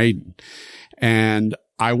Iron Maiden. And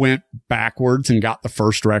I went backwards and got the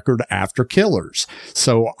first record after Killers.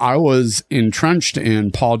 So I was entrenched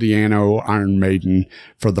in Paul Di'Anno, Iron Maiden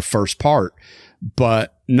for the first part.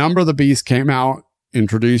 But Number of the Beast came out,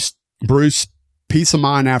 introduced Bruce, Peace of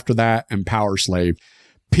Mind after that, and Power Slave.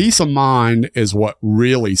 Peace of Mind is what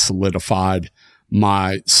really solidified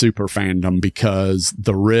my super fandom, because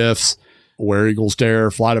the riffs, Where Eagles Dare,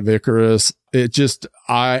 Flight of Icarus,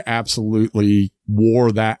 I absolutely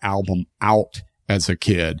wore that album out as a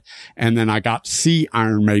kid. And then I got to see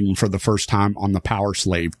Iron Maiden for the first time on the Power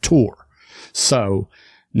Slave tour. So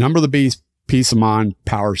Number of the Beast, Peace of Mind,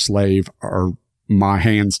 Power Slave are my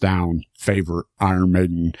hands down favorite Iron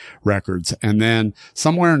Maiden records. And then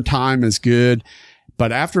Somewhere in Time is good,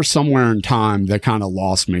 but after Somewhere in Time, they kind of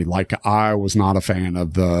lost me. Like, I was not a fan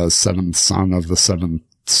of the Seventh Son of the Seventh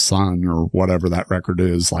Son, or whatever that record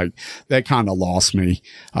is. Like, they kind of lost me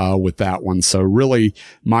with that one. So really,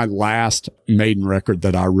 my last Maiden record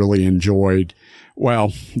that I really enjoyed,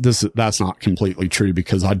 well, that's not completely true,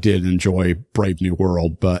 because I did enjoy Brave New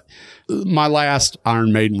World, but my last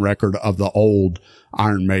Iron Maiden record of the old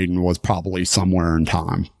Iron Maiden was probably Somewhere in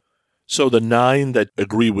Time. So the 9 that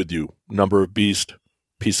agree with you, Number of Beast,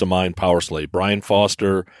 Peace of Mind, Power Slave, Brian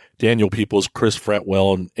Foster, Daniel Peoples, Chris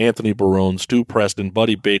Fretwell, Anthony Barone, Stu Preston,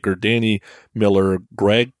 Buddy Baker, Danny Miller,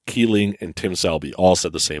 Greg Keeling, and Tim Selby all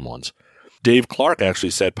said the same ones. Dave Clark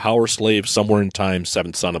actually said Power Slave, Somewhere in Time,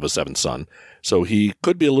 Seventh Son of a Seventh Son. So he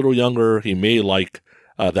could be a little younger. He may like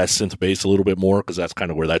that synth bass a little bit more, because that's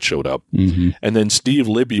kind of where that showed up. Mm-hmm. And then Steve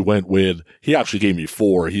Libby went with, he actually gave me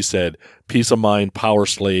 4. He said Peace of Mind, Power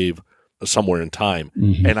Slave, Somewhere in Time.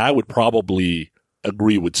 Mm-hmm. And I would probably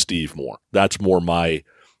agree with Steve more. That's more my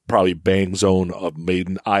probably bang zone of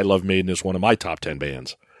Maiden. I Love Maiden is one of my top 10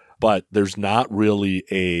 bands. But there's not really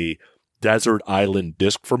a desert island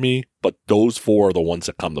disc for me, but those 4 are the ones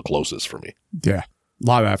that come the closest for me. Yeah.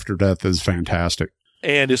 Live After Death is fantastic.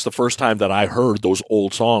 And it's the first time that I heard those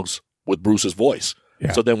old songs with Bruce's voice.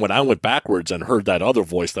 Yeah. So then when I went backwards and heard that other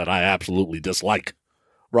voice that I absolutely dislike,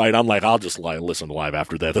 right, I'm like, I'll just listen to Live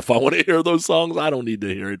After Death. If I want to hear those songs, I don't need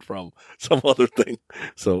to hear it from some other thing.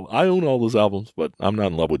 So I own all those albums, but I'm not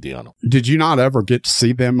in love with Di'Anno. Did you not ever get to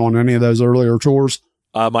see them on any of those earlier tours?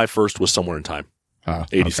 My first was Somewhere in Time,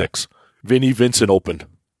 86. Okay. Vinnie Vincent opened.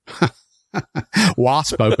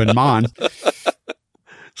 Wasp opened mine.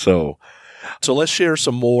 So let's share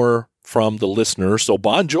some more from the listeners. So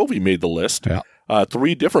Bon Jovi made the list. Yeah.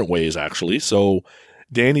 3 different ways, actually. So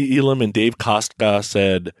Danny Elam and Dave Kostka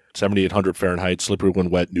said 7,800 Fahrenheit, Slippery When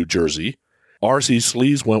Wet, New Jersey. R.C.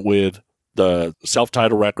 Sleaze went with the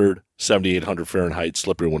self-titled record, 7,800 Fahrenheit,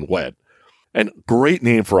 Slippery When Wet. And great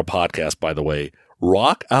name for a podcast, by the way.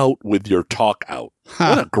 Rock Out with Your Talk Out.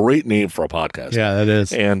 What a great name for a podcast. Yeah, that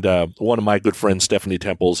is. And one of my good friends, Stephanie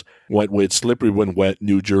Temples, went with Slippery When Wet,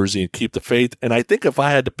 New Jersey, and Keep the Faith. And I think if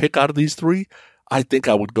I had to pick out of these 3, I think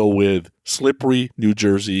I would go with Slippery, New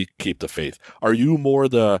Jersey, Keep the Faith. Are you more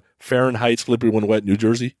the Fahrenheit, Slippery When Wet, New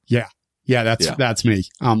Jersey? Yeah. Yeah, that's me.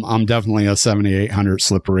 I'm definitely a 7,800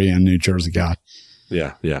 Slippery and New Jersey guy.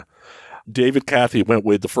 Yeah, yeah. David Cathy went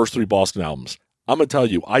with the first 3 Boston albums. I'm going to tell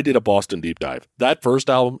you, I did a Boston deep dive. That first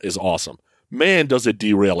album is awesome. Man, does it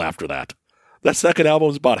derail after that. That second album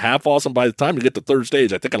is about half awesome. By the time you get to third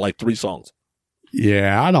stage, I think I like 3 songs.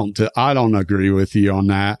 Yeah, I don't agree with you on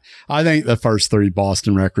that. I think the first 3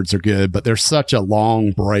 Boston records are good, but there's such a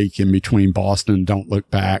long break in between Boston and Don't Look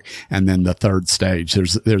Back and then the third stage.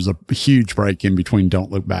 There's a huge break in between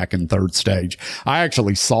Don't Look Back and third stage. I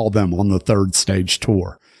actually saw them on the third stage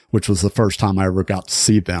tour, which was the first time I ever got to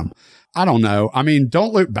see them. I don't know. I mean,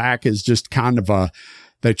 Don't Look Back is just kind of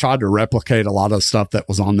they tried to replicate a lot of stuff that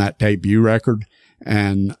was on that debut record.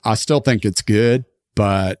 And I still think it's good,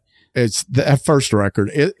 but it's that first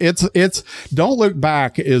record. It's Don't Look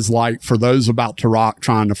Back is like for those about to rock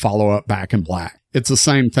trying to follow up Back in Black. It's the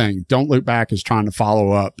same thing. Don't Look Back is trying to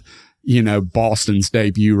follow up, Boston's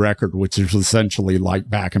debut record, which is essentially like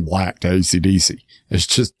Back in Black to AC/DC.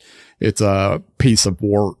 It's a piece of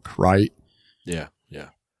work, right? Yeah.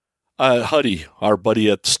 Huddy, our buddy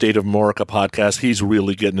at State of America podcast, he's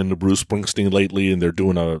really getting into Bruce Springsteen lately, and they're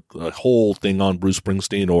doing a whole thing on Bruce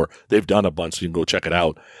Springsteen, or they've done a bunch, so you can go check it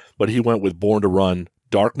out. But he went with Born to Run,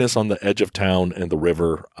 Darkness on the Edge of Town, and The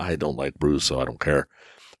River. I don't like Bruce, so I don't care.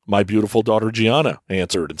 My beautiful daughter Gianna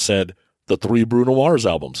answered and said the 3 Bruno Mars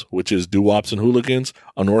albums, which is Doo-Wops and Hooligans,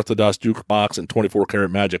 Unorthodox Jukebox, and 24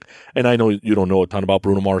 Karat Magic. And I know you don't know a ton about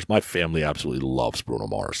Bruno Mars. My family absolutely loves Bruno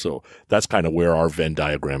Mars. So that's kind of where our Venn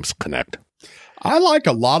diagrams connect. I like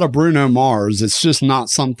a lot of Bruno Mars. It's just not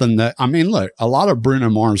something that, look, a lot of Bruno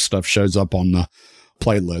Mars stuff shows up on the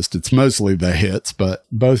playlist. It's mostly the hits, but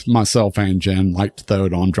both myself and Jen like to throw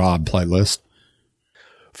it on Drive playlist.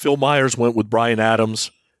 Phil Myers went with Bryan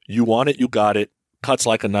Adams, You Want It, You Got It, Cuts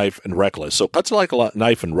Like a Knife, and Reckless. So Cuts Like a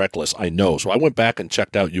Knife and Reckless, I know. So I went back and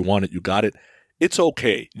checked out You Want It, You Got It. It's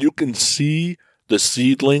okay. You can see the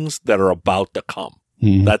seedlings that are about to come.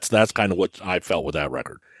 Mm-hmm. That's kind of what I felt with that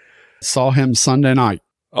record. Saw him Sunday night.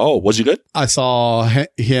 Oh, was he good? I saw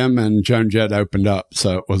him and Joan Jett opened up.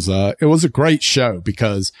 So it was a great show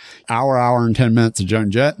because hour and 10 minutes of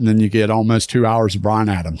Joan Jett, and then you get almost 2 hours of Bryan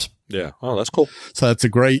Adams. Yeah. Oh, that's cool. So that's a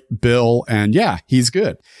great bill. And yeah, he's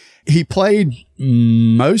good. He played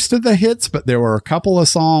most of the hits, but there were a couple of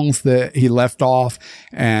songs that he left off,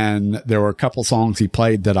 and there were a couple songs he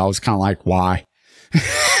played that I was kind of like, why?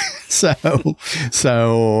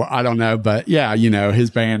 So I don't know, but yeah,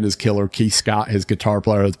 his band is killer. Keith Scott, his guitar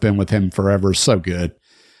player, has been with him forever. So good.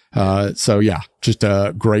 So yeah, just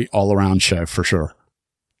a great all around show for sure.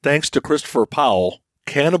 Thanks to Christopher Powell,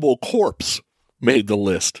 Cannibal Corpse made the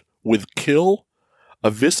list with Kill,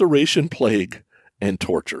 Evisceration Plague, and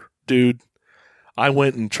Torture. Dude, I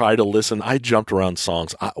went and tried to listen. I jumped around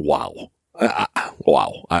songs. Wow.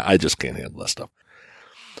 I just can't handle that stuff.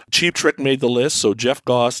 Cheap Trick made the list, so Jeff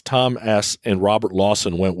Goss, Tom S., and Robert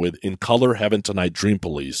Lawson went with In Color, Heaven Tonight, Dream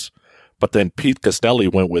Police. But then Pete Castelli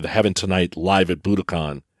went with Heaven Tonight, Live at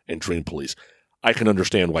Budokan, and Dream Police. I can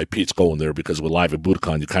understand why Pete's going there, because with Live at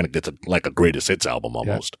Budokan, you kind of get to like a greatest hits album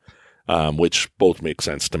almost, which both make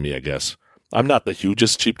sense to me, I guess. I'm not the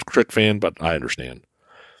hugest Cheap Trick fan, but I understand.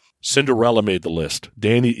 Cinderella made the list.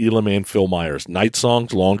 Danny Elam and Phil Myers. Night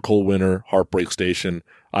Songs, Long Cold Winter, Heartbreak Station.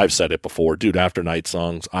 I've said it before. Dude, after Night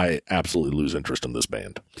Songs, I absolutely lose interest in this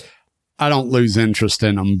band. I don't lose interest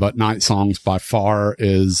in them, but Night Songs by far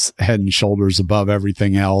is head and shoulders above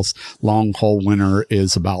everything else. Long Cold Winter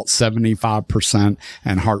is about 75%,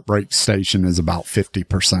 and Heartbreak Station is about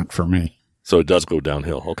 50% for me. So it does go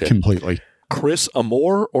downhill. Okay. Completely. Chris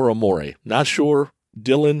Amore or Amore? Not sure.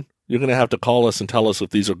 Dylan, you're going to have to call us and tell us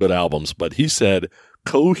if these are good albums, but he said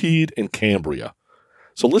Coheed and Cambria.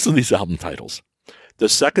 So listen to these album titles. The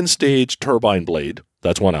Second Stage, Turbine Blade.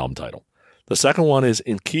 That's one album title. The second one is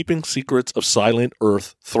In Keeping Secrets of Silent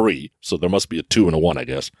Earth 3. So there must be a 2 and a 1, I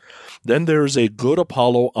guess. Then there's A Good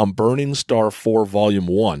Apollo on Burning Star 4 Volume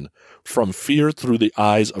 1, From Fear Through the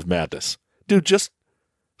Eyes of Madness. Dude, just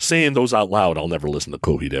saying those out loud, I'll never listen to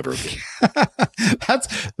Coheed ever again.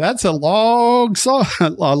 That's a long song,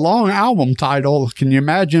 a long album title. Can you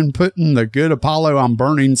imagine putting the Good Apollo I'm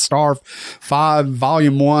Burning Star 5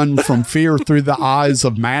 Volume 1 From Fear Through the Eyes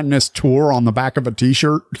of Madness tour on the back of a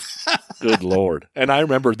t-shirt? Good Lord. And I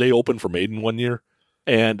remember they opened for Maiden one year,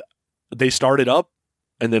 and they started up,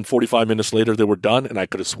 and then 45 minutes later they were done, and I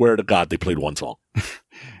could have swear to God they played one song.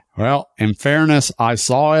 Well, in fairness, I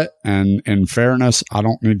saw it, and in fairness, I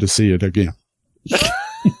don't need to see it again.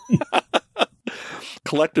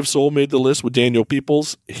 Collective Soul made the list with Daniel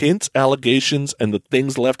Peoples, Hints, Allegations, and the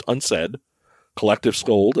Things Left Unsaid. Collective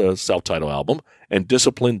Soul, a self-titled album, and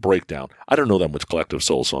Discipline Breakdown. I don't know that much Collective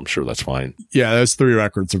Soul, so I'm sure that's fine. Yeah, those 3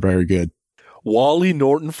 records are very good. Wally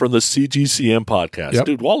Norton from the CGCM podcast. Yep.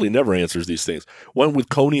 Dude, Wally never answers these things. Went with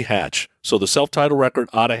Coney Hatch. So the self-titled record,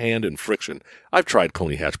 Out of Hand, and Friction. I've tried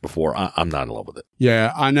Coney Hatch before. I'm not in love with it.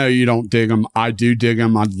 Yeah, I know you don't dig them. I do dig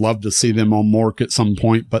them. I'd love to see them on Mork at some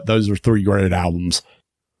point, but those are 3 great albums.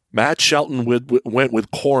 Matt Shelton went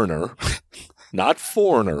with Coroner, not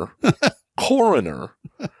Foreigner, Coroner,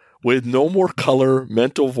 with No More Color,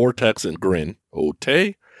 Mental Vortex, and Grin,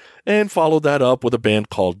 Ote, and followed that up with a band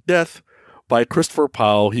called Death by Christopher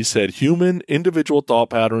Powell. He said human, individual thought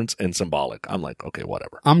patterns, and symbolic. I'm like, okay,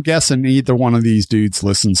 whatever. I'm guessing either one of these dudes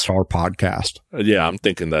listens to our podcast. Yeah, I'm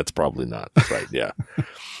thinking that's probably not right. Yeah.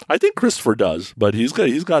 I think Christopher does, but he's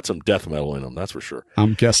got some death metal in him, that's for sure.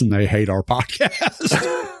 I'm guessing they hate our podcast.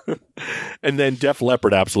 And then Def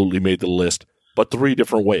Leppard absolutely made the list, but 3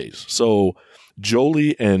 different ways. So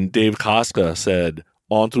Jolie and Dave Koska said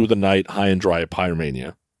On Through the Night, High and Dry,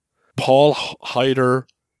 Pyromania. Paul Heider,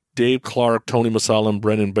 Dave Clark, Tony Masalam,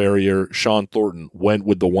 Brennan Barrier, Sean Thornton went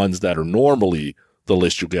with the ones that are normally the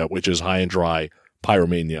list you get, which is High and Dry,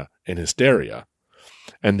 Pyromania, and Hysteria.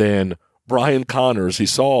 And then Brian Connors, he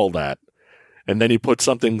saw all that, and then he put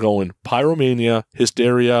something going, Pyromania,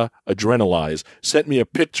 Hysteria, Adrenalize, sent me a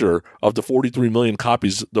picture of the 43 million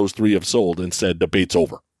copies those 3 have sold and said, debate's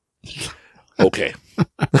over. Okay.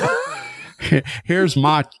 Here's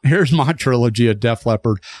my trilogy of Def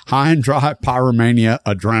Leppard: High and Dry, Pyromania,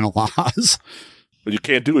 Adrenalize. But you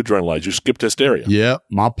can't do Adrenalize. You skipped Hysteria. Yep.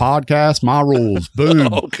 My podcast, my rules.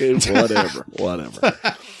 Boom. Okay, whatever.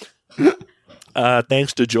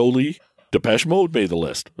 Thanks to Jolie, Depeche Mode made the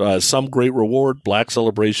list. Some Great Reward, Black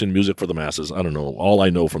Celebration, Music for the Masses. I don't know. All I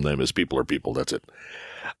know from them is People Are People. That's it.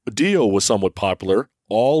 Dio was somewhat popular.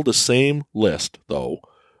 All the same list, though.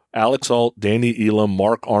 Alex Alt, Danny Elam,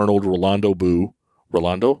 Mark Arnold, Rolando Boo.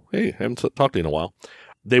 Rolando? Hey, I haven't talked to you in a while.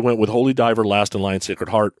 They went with Holy Diver, Last in Line, Sacred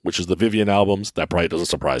Heart, which is the Vivian albums. That probably doesn't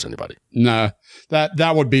surprise anybody. No,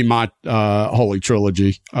 that would be my holy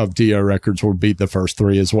trilogy of Dio records would be the first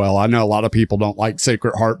 3 as well. I know a lot of people don't like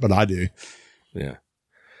Sacred Heart, but I do. Yeah.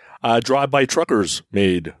 Drive-By Truckers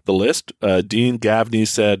made the list. Dean Gavney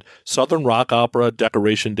said Southern Rock Opera,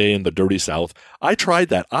 Decoration Day, and The Dirty South. I tried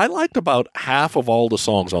that. I liked about half of all the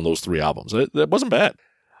songs on those 3 albums. It wasn't bad.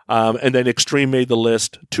 And then Extreme made the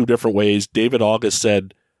list 2 different ways. David August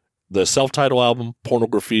said the self-titled album, Porno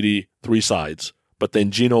Graffiti, 3 sides. But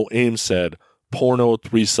then Gino Ames said Porno,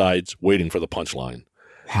 3 sides, Waiting for the Punchline.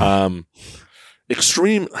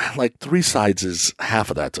 Extreme, like 3 sides is half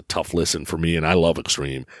of that's a tough listen for me, and I love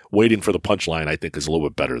Extreme. Waiting for the Punchline, I think, is a little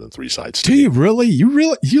bit better than 3 sides. Do you really?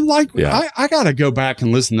 You like? Yeah. I got to go back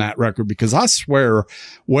and listen to that record because I swear,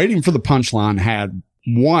 Waiting for the Punchline had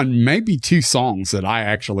 1, maybe 2 songs that I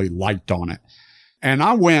actually liked on it, and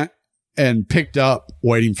I went and picked up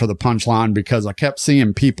Waiting for the Punchline because I kept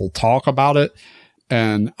seeing people talk about it.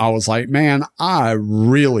 And I was like, man, I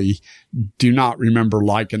really do not remember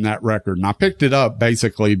liking that record. And I picked it up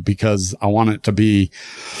basically because I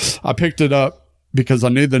picked it up because I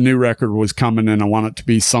knew the new record was coming and I want it to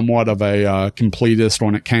be somewhat of a completist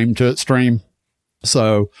when it came to Extreme.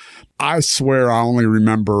 So I swear I only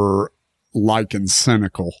remember liking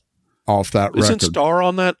Cynical off that record. Isn't Star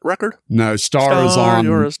on that record? No, Star is on.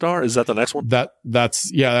 You're a Star. Is that the next one? That's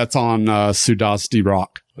on Sudasti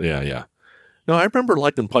Rock. Yeah. No, I remember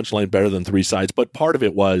liking Punchline better than 3 sides, but part of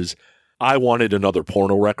it was I wanted another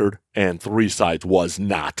porno record, and 3 sides was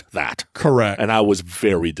not that. Correct. And I was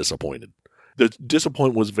very disappointed. The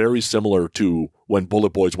disappointment was very similar to when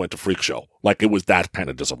Bullet Boys went to Freak Show. Like, it was that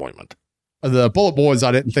kind of disappointment. The Bullet Boys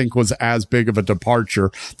I didn't think was as big of a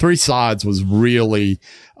departure. 3 sides was really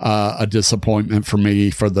a disappointment for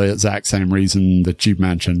me for the exact same reason that you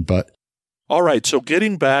mentioned. But all right, so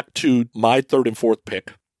getting back to my 3rd and 4th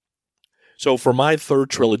pick. So for my 3rd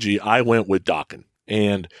trilogy, I went with Dokken.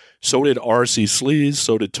 And so did R.C. Sleaze,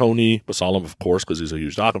 so did Tony Masalam, of course, because he's a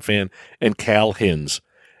huge Dokken fan, and Cal Hins.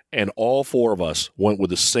 And all 4 of us went with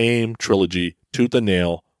the same trilogy, tooth and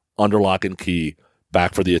nail, Under Lock and Key,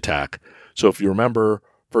 Back for the Attack. So if you remember,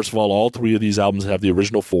 first of all three of these albums have the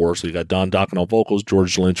original four. So you got Don Dokken on vocals,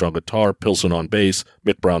 George Lynch on guitar, Pilson on bass,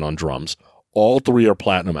 Mick Brown on drums. All three are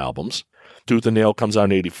platinum albums. Tooth and Nail comes out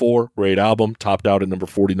in 84, great album, topped out at number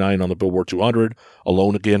 49 on the Billboard 200.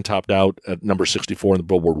 Alone Again topped out at number 64 on the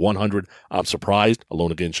Billboard 100. I'm surprised.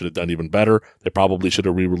 Alone Again should have done even better. They probably should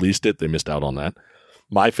have re-released it. They missed out on that.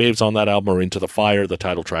 My faves on that album are Into the Fire, the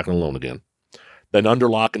title track, and Alone Again. Then Under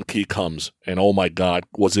Lock and Key comes, and oh my God,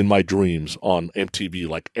 was in my dreams on MTV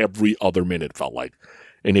like every other minute, felt like.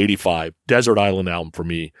 In 85, Desert Island album for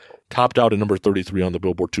me, topped out at number 33 on the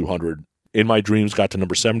Billboard 200. In My Dreams got to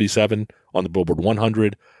number 77 on the Billboard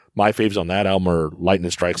 100. My faves on that album are Lightning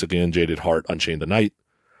Strikes Again, Jaded Heart, Unchained the Night.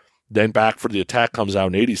 Then Back for the Attack comes out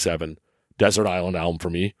in 87. Desert Island album for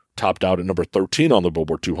me, topped out at number 13 on the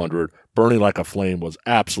Billboard 200. Burning Like a Flame was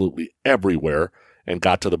absolutely everywhere and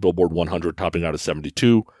got to the Billboard 100, topping out at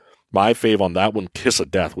 72. My fave on that one, Kiss of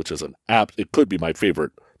Death, which is it could be my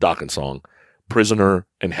favorite Dokken song. Prisoner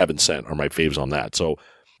and Heaven Sent are my faves on that. So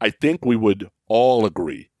I think we would all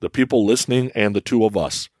agree, the people listening and the two of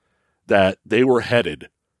us, that they were headed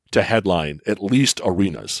to headline at least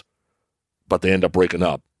arenas, but they end up breaking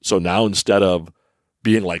up. So now instead of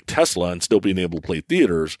being like Tesla and still being able to play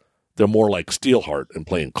theaters, they're more like Steelheart and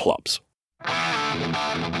playing clubs.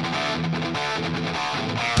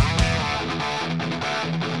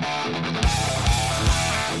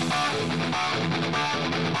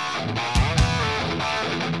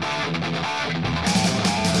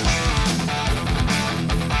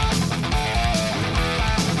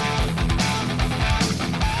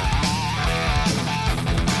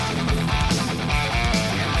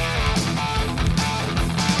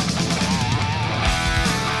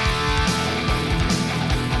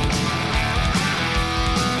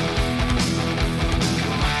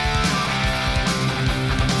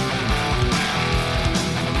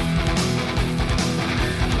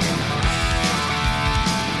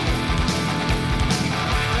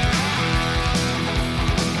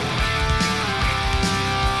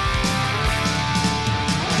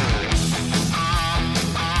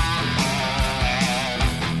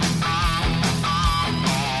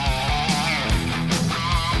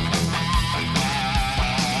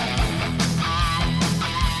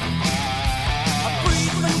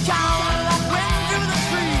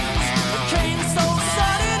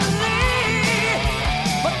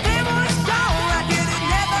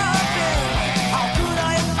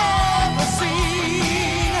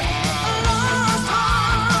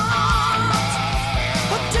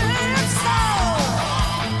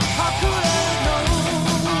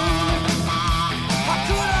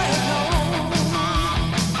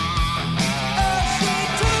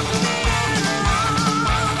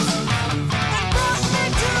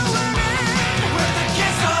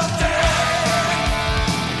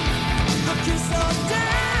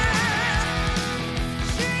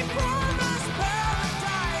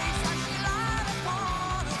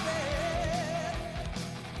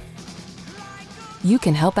 You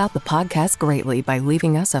can help out the podcast greatly by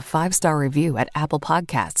leaving us a 5-star review at Apple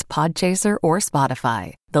Podcasts, Podchaser, or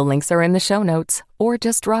Spotify. The links are in the show notes, or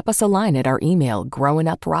just drop us a line at our email,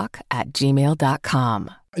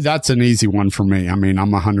 growinguprock@gmail.com. That's an easy one for me. I mean,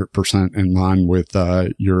 I'm 100% in line with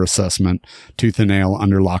your assessment. Tooth and Nail,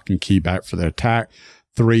 Under Lock and Key, Back for the Attack.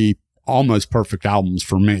 3 almost perfect albums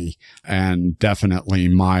for me, and definitely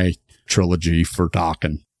my trilogy for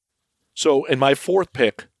Dokken. So, in my fourth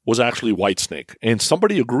pick was actually Whitesnake, and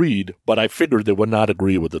somebody agreed, but I figured they would not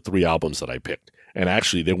agree with the 3 albums that I picked. And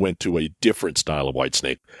actually, they went to a different style of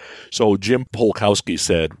Whitesnake. So Jim Polkowski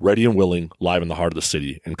said, Ready and Willing, Live in the Heart of the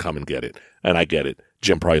City, and Come and Get It. And I get it.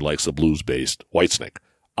 Jim probably likes the blues-based Whitesnake.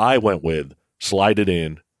 I went with Slide It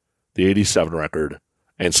In, the 87 record,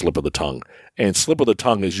 and Slip of the Tongue. And Slip of the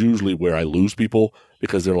Tongue is usually where I lose people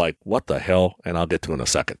because they're like, what the hell? And I'll get to in a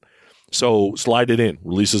second. So Slide It In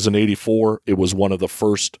releases in 84. It was one of the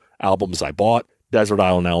first albums I bought. Desert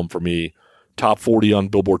Island album for me. Top 40 on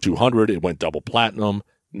Billboard 200. It went double platinum.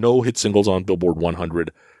 No hit singles on Billboard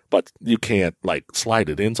 100. But you can't, Slide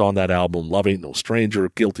It In's on that album. Love Ain't No Stranger.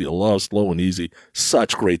 Guilty of Love. Slow and Easy.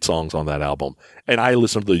 Such great songs on that album. And I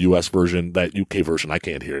listen to the US version. That UK version, I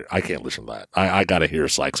can't hear. I can't listen to that. I gotta hear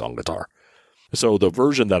Sykes on guitar. So the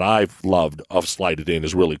version that I've loved of Slide It In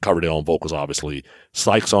is really Coverdale on vocals, obviously.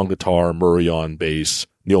 Sykes on guitar, Murray on bass,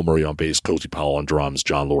 Neil Murray on bass, Cozy Powell on drums,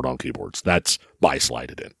 John Lord on keyboards. That's my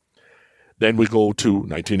Slide It In. Then we go to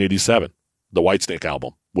 1987, the Whitesnake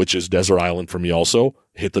album, which is Desert Island for me also.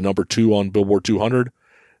 Hit the number 2 on Billboard 200.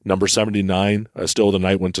 Number 79, Still the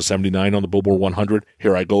Night went to 79 on the Billboard 100.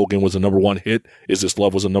 Here I Go Again was a number 1 hit. Is This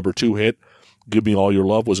Love was a number 2 hit. Give Me All Your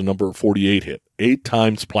Love was a number 48 hit. 8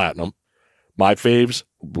 times platinum. My faves,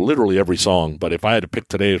 literally every song, but if I had to pick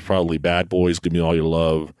today, it's probably Bad Boys, Give Me All Your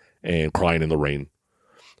Love, and Crying in the Rain.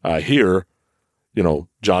 Here,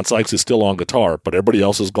 John Sykes is still on guitar, but everybody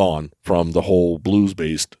else is gone from the whole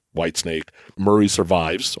blues-based Whitesnake. Murray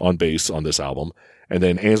survives on bass on this album, and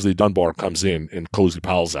then Ansley Dunbar comes in and Cozy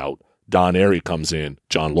Powell's out. Don Airey comes in,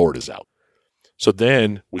 John Lord is out. So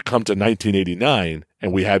then we come to 1989,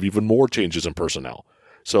 and we have even more changes in personnel.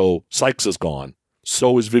 So Sykes is gone.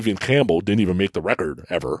 So is Vivian Campbell, didn't even make the record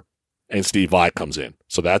ever. And Steve Vai comes in.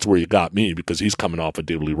 So that's where you got me, because he's coming off of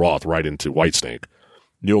David Lee Roth right into Whitesnake.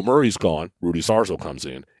 Neil Murray's gone. Rudy Sarzo comes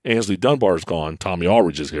in. Ansley Dunbar's gone. Tommy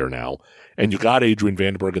Aldridge is here now. And you got Adrian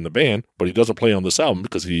Vandenberg in the band, but he doesn't play on this album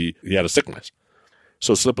because he had a sickness.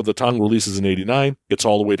 So Slip of the Tongue releases in 89, gets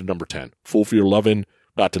all the way to number 10. Fool for Your Lovin'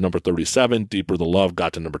 got to number 37. Deeper the Love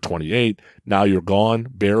got to number 28. Now You're Gone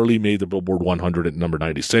barely made the Billboard 100 at number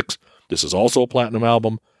 96. This is also a platinum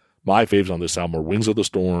album. My faves on this album are Wings of the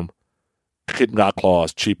Storm, Kitten Got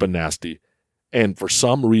Claws, Cheap and Nasty. And for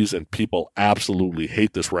some reason, people absolutely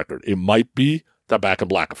hate this record. It might be the Back in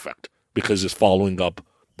Black effect because it's following up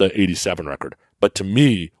the 87 record. But to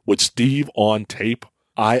me, with Steve on tape,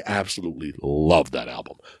 I absolutely love that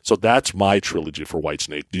album. So that's my trilogy for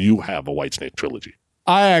Whitesnake. Do you have a Whitesnake trilogy?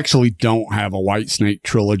 I actually don't have a Whitesnake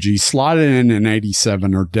trilogy. Slotted in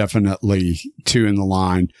 87 are definitely two in the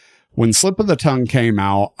line. When Slip of the Tongue came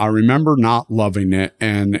out, I remember not loving it.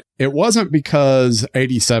 And it wasn't because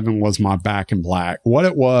 87 was my Back in Black. What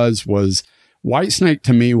it was Whitesnake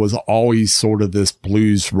to me was always sort of this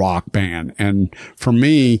blues rock band. And for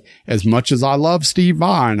me, as much as I love Steve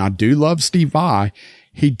Vai, and I do love Steve Vai,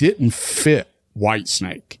 he didn't fit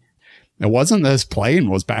Whitesnake. It wasn't that his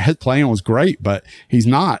playing was bad. His playing was great, but he's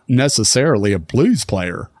not necessarily a blues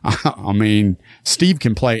player. I mean, Steve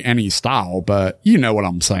can play any style, but you know what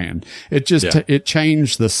I'm saying. It just, it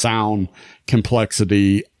changed the sound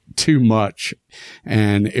complexity too much.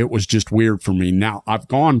 And it was just weird for me. Now I've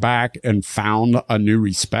gone back and found a new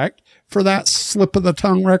respect for that Slip of the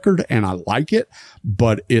Tongue record, and I like it,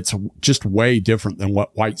 but it's just way different than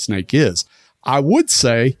what Whitesnake is. I would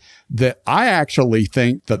say that I actually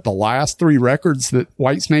think that the last 3 records that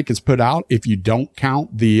Whitesnake has put out, if you don't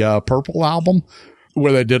count the Purple album,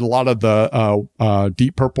 where they did a lot of the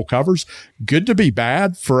Deep Purple covers, Good to Be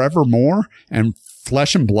Bad, Forevermore, and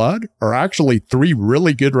Flesh and Blood are actually 3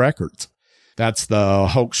 really good records. That's the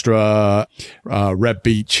Hoekstra, Reb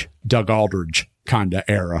Beach, Doug Aldridge kind of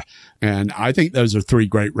era. And I think those are 3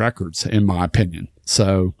 great records, in my opinion.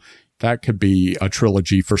 So that could be a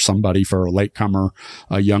trilogy for somebody, for a latecomer,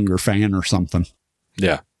 a younger fan or something.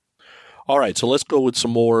 Yeah. All right, so let's go with some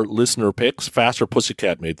more listener picks. Faster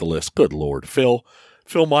Pussycat made the list. Good Lord. Phil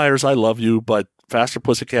Myers, I love you, but Faster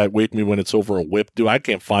Pussycat, Wake Me When It's Over, and Whip. Dude, I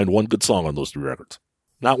can't find one good song on those 3 records.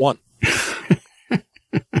 Not one.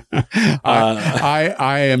 I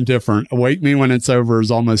am different. Wake Me When It's Over is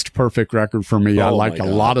almost a perfect record for me. I like a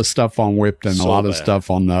lot of stuff on Whipped and a lot of stuff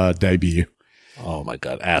on the debut. Oh, my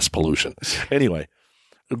God. Ass pollution. Anyway,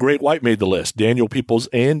 Great White made the list. Daniel Peoples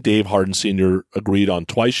and Dave Harden Sr. agreed on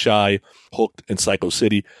Twice Shy, Hooked, and Psycho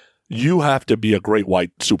City. You have to be a Great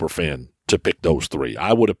White super fan to pick those 3.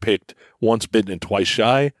 I would have picked Once Bitten and Twice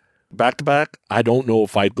Shy. Back to back, I don't know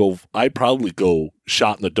if I'd probably go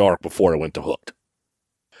Shot in the Dark before I went to Hooked.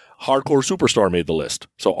 Hardcore Superstar made the list.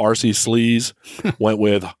 So R.C. Sleaze went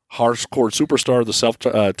with Hardcore Superstar, the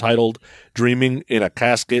self-titled Dreaming in a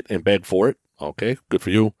Casket and Beg for It. Okay, good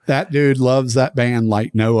for you. That dude loves that band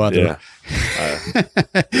like no other.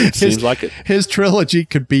 Yeah. Seems like it. His trilogy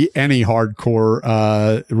could be any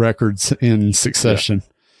hardcore records in succession.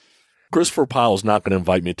 Yeah. Christopher Powell's not going to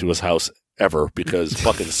invite me to his house ever because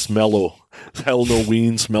fucking Smell No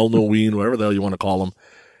Ween, whatever the hell you want to call him,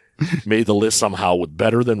 made the list somehow with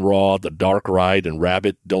Better Than Raw, The Dark Ride, and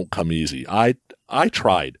Rabbit Don't Come Easy. I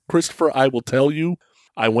tried. Christopher, I will tell you,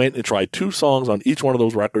 I went and tried 2 songs on each one of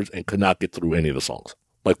those records and could not get through any of the songs.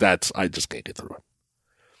 I just can't get through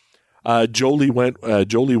it. Jolie went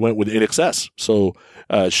with In Excess. So,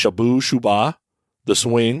 Shabu Shuba, The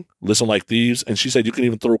Swing, Listen Like Thieves, and she said you can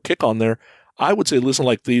even throw Kick on there. I would say Listen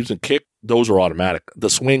Like Thieves and Kick, those are automatic. The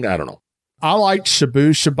Swing, I don't know. I liked Shabu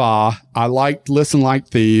Shaba. I liked Listen Like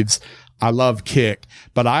Thieves. I love Kick,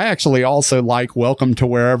 but I actually also like Welcome to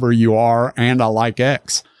Wherever You Are, and I like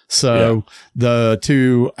X. So the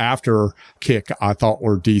 2 after Kick I thought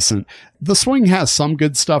were decent. The Swing has some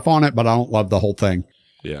good stuff on it, but I don't love the whole thing.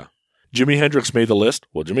 Yeah. Jimi Hendrix made the list.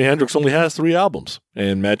 Well, Jimi Hendrix only has 3 albums.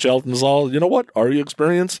 And Matt Shelton's all, you know what? Are You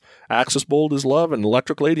Experience, Axis Bold Is Love, and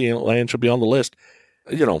Electric Ladyland should be on the list.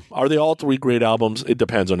 You know, are they all 3 great albums? It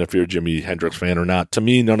depends on if you're a Jimi Hendrix fan or not. To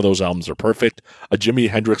me, none of those albums are perfect. A Jimi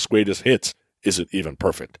Hendrix Greatest Hits isn't even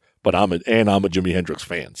perfect. But I'm a Jimi Hendrix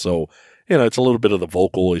fan. So, you know, it's a little bit of the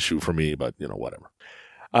vocal issue for me, but, you know, whatever.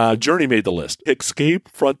 Journey made the list. Escape,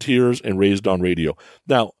 Frontiers, and Raised on Radio.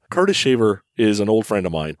 Now, Curtis Shaver is an old friend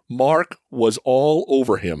of mine. Mark was all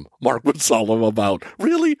over him. Mark would tell him about,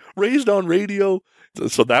 really? Raised on Radio?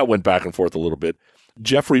 So that went back and forth a little bit.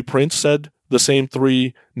 Jeffrey Prince said the same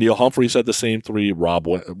 3. Neil Humphrey said the same 3. Rob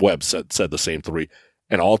Webb said the same 3.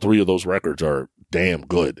 And all 3 of those records are damn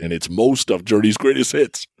good. And it's most of Journey's greatest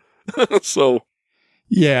hits. So...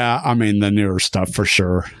 Yeah, I mean, the newer stuff for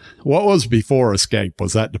sure. What was before Escape?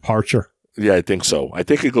 Was that Departure? Yeah, I think so. I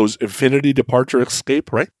think it goes Infinity, Departure,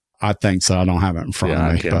 Escape, right? I think so. I don't have it in front of me.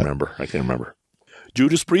 I can't remember.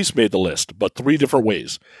 Judas Priest made the list, but 3 different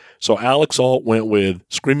ways. So Alex Alt went with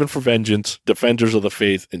Screaming for Vengeance, Defenders of the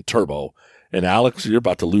Faith, and Turbo. And Alex, you're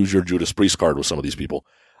about to lose your Judas Priest card with some of these people.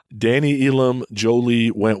 Danny Elam,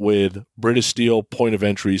 Jolie went with British Steel, Point of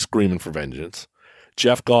Entry, Screaming for Vengeance.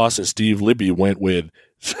 Jeff Goss and Steve Libby went with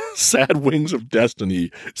Sad Wings of Destiny,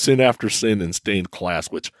 Sin After Sin, and Stained Class,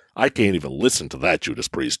 which I can't even listen to that, Judas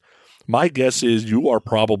Priest. My guess is you are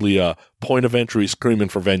probably a Point of Entry, Screaming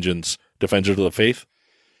for Vengeance, Defender of the Faith.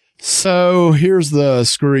 So here's the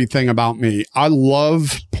screwy thing about me. I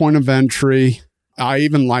love Point of Entry. I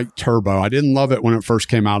even like Turbo. I didn't love it when it first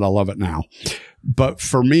came out. I love it now. But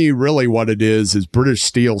for me, really what it is British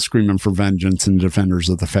Steel, Screaming for Vengeance, and Defenders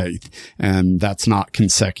of the Faith. And that's not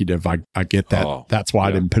consecutive. I get that. That's why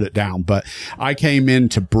I didn't put it down. But I came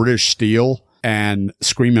into British Steel and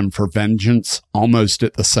Screaming for Vengeance almost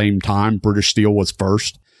at the same time. British Steel was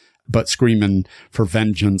first, but Screaming for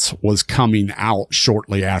Vengeance was coming out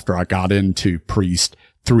shortly after I got into Priest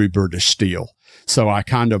through British Steel. So I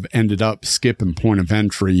kind of ended up skipping Point of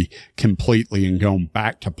Entry completely and going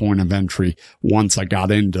back to Point of Entry once I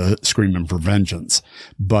got into Screaming for Vengeance.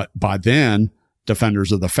 But by then,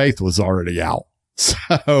 Defenders of the Faith was already out.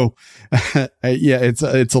 So, yeah, it's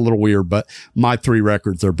a little weird, but my 3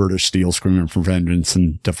 records are British Steel, Screaming for Vengeance,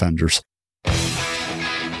 and Defenders.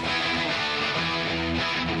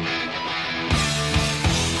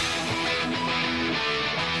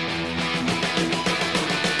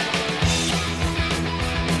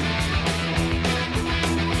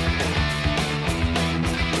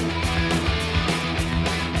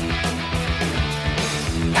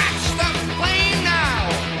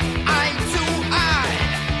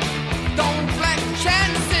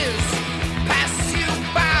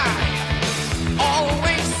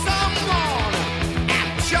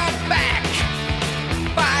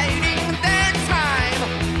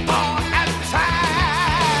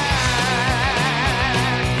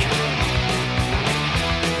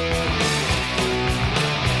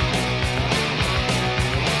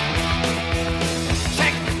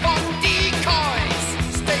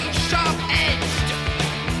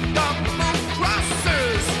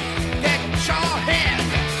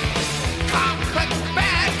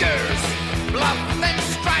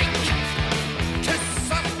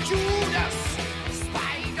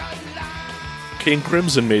 King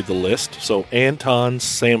Crimson made the list. So Anton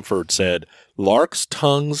Samford said Lark's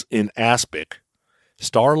Tongues in Aspic,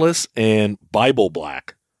 Starless, and Bible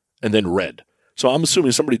Black, and then Red. So I'm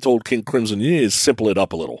assuming somebody told King Crimson, you need to simple it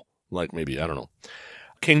up a little. Like maybe, I don't know.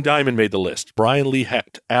 King Diamond made the list. Brian Lee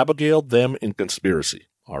Hecht, Abigail, Them, and Conspiracy.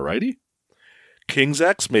 Alrighty. King's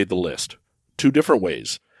X made the list. 2 different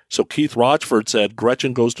ways. So Keith Rochford said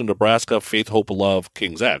Gretchen Goes to Nebraska, Faith, Hope, Love,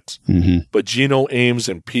 King's X. Mm-hmm. But Gino Ames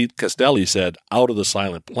and Pete Castelli said Out of the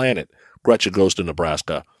Silent Planet, Gretchen Goes to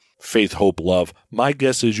Nebraska, Faith, Hope, Love. My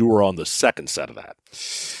guess is you were on the second set of that.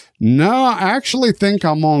 No, I actually think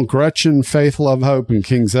I'm on Gretchen, Faith, Love, Hope, and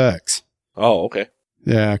King's X. Oh, okay.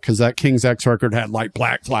 Yeah, because that King's X record had like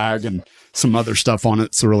Black Flag and some other stuff on it.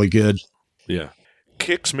 It's really good. Yeah.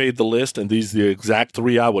 Kicks made the list, and these are the exact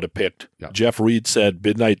 3 I would have picked. Yep. Jeff Reed said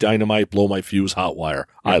Midnight Dynamite, Blow My Fuse, Hot Wire.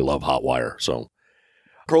 Yep. I love Hot Wire. So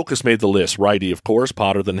Crocus made the list. Righty, of course.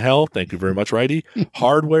 Potter Than Hell. Thank you very much, Righty.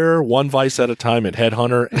 Hardware, One Vice at a Time, and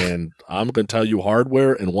Headhunter. And I'm going to tell you,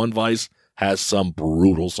 Hardware and One Vice has some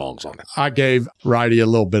brutal songs on it. I gave Righty a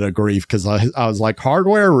little bit of grief because I was like,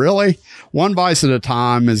 Hardware, really? One Vice at a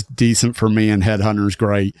Time is decent for me, and Headhunter's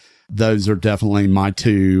great. Those are definitely my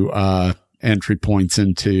 2 entry points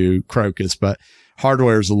into Crocus, but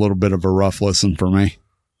Hardware is a little bit of a rough listen for me.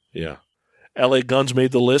 Yeah. L.A. Guns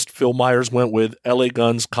made the list. Phil Myers went with L.A.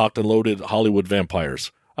 Guns, Cocked and Loaded, Hollywood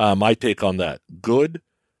Vampires. My take on that. Good,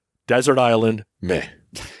 Desert Island, meh.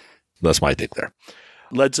 That's my take there.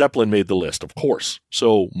 Led Zeppelin made the list, of course.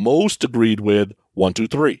 So most agreed with 1, 2,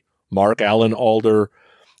 3. Mark, Allen, Alder,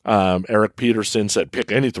 Eric Peterson said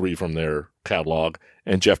pick any 3 from their catalog,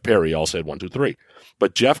 and Jeff Perry all said 1, 2, 3.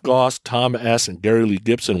 But Jeff Goss, Tom S., and Gary Lee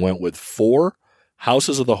Gibson went with 4,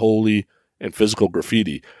 Houses of the Holy, and Physical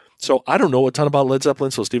Graffiti. So I don't know a ton about Led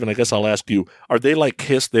Zeppelin, so Stephen, I guess I'll ask you, are they like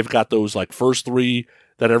Kiss? They've got those like first 3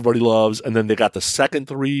 that everybody loves, and then they got the second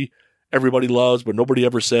 3 everybody loves, but nobody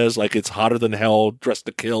ever says like it's Hotter Than Hell, Dressed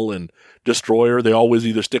to Kill, and Destroyer. They always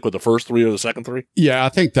either stick with the first 3 or the second 3. Yeah, I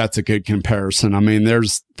think that's a good comparison. I mean,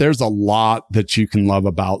 there's a lot that you can love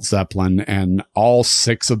about Zeppelin, and all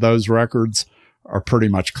 6 of those records are pretty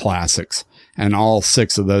much classics. And all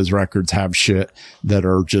 6 of those records have shit that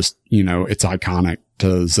are just, it's iconic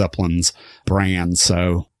to Zeppelin's brand.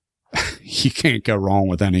 So you can't go wrong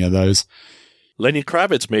with any of those. Lenny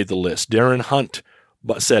Kravitz made the list. Darren Hunt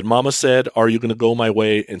said, Mama Said, Are You Gonna Go My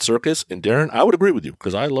Way, and Circus. And Darren, I would agree with you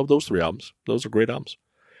because I love those 3 albums. Those are great albums.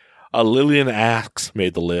 Lillian Axe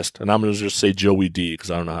made the list, and I'm going to just say Joey D because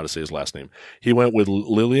I don't know how to say his last name. He went with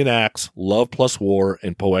Lillian Axe, Love Plus War,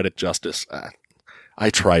 and Poetic Justice. I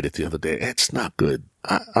tried it the other day. It's not good.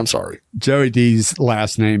 I'm sorry. Joey D's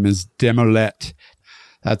last name is Demolet.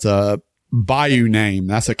 That's a Bayou name.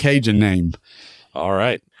 That's a Cajun name. All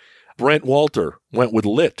right. Brent Walter went with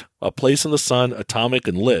Lit, A Place in the Sun, Atomic,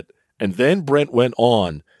 and Lit. And then Brent went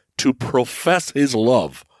on to profess his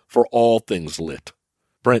love for all things Lit.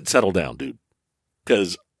 Brent, settle down, dude.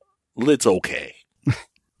 Because Lit's okay.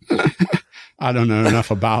 I don't know enough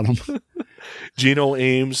about him. Gino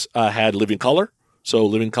Ames had Living Color. So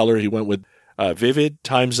Living Color, he went with Vivid,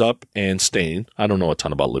 Time's Up, and Stain. I don't know a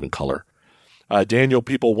ton about Living Color. Daniel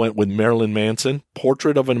People went with Marilyn Manson,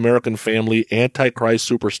 Portrait of an American Family, Antichrist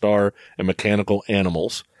Superstar, and Mechanical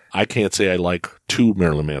Animals. I can't say I like 2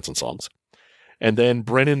 Marilyn Manson songs. And then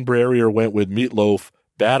Brennan Brarier went with Meatloaf,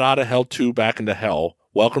 Bad Outta Hell 2, Back into Hell,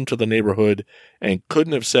 Welcome to the Neighborhood, and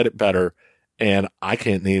couldn't have said it better. And I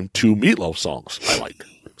can't name 2 Meatloaf songs I like.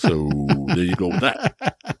 So there you go with that.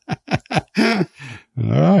 All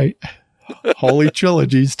right. Holy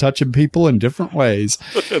Trilogy's touching people in different ways.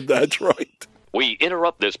 That's right. We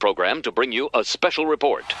interrupt this program to bring you a special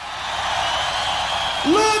report.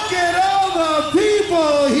 Look at all the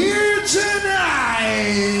people here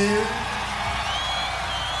tonight.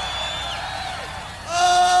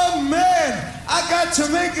 Oh, man. I got to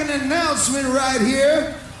make an announcement right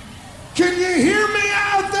here. Can you hear me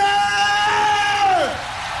out there?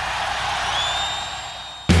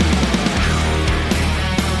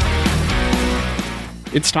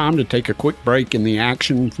 It's time to take a quick break in the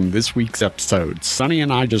action from this week's episode. Sonny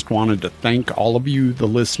and I just wanted to thank all of you, the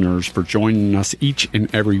listeners, for joining us each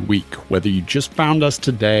and every week. Whether you just found us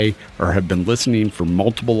today or have been listening for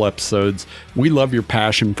multiple episodes, we love your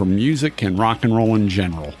passion for music and rock and roll in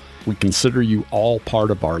general. We consider you all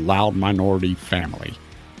part of our Loud Minority family.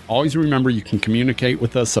 Always remember you can communicate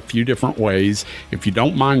with us a few different ways. If you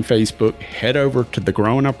don't mind Facebook, head over to the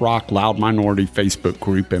Growing Up Rock Loud Minority Facebook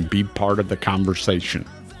group and be part of the conversation.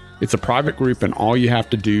 It's a private group and all you have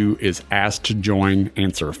to do is ask to join,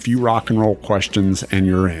 answer a few rock and roll questions, and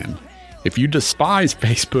you're in. If you despise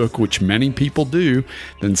Facebook, which many people do,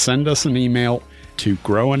 then send us an email to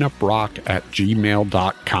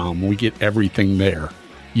growinguprock@gmail.com. We get everything there.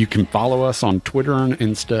 You can follow us on Twitter and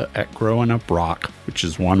Insta at Growing Up Rock, which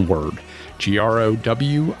is one word,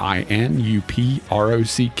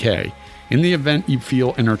 GROWINUPROCK. In the event you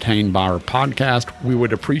feel entertained by our podcast, we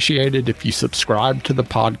would appreciate it if you subscribe to the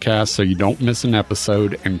podcast so you don't miss an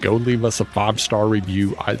episode, and go leave us a 5-star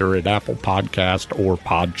review either at Apple Podcast or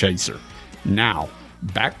Podchaser. Now,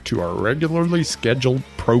 back to our regularly scheduled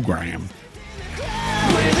program.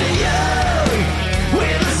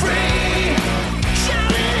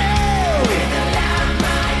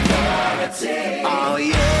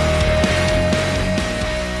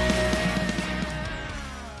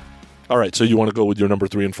 All right, so you want to go with your number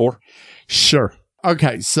 3 and 4? Sure.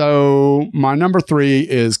 Okay, so my number 3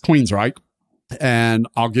 is Queensryche, and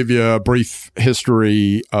I'll give you a brief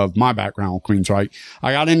history of my background with Queensryche.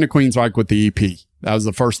 I got into Queensryche with the EP. That was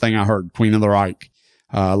the first thing I heard, Queen of the Reich,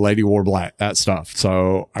 Lady Wore Black, that stuff.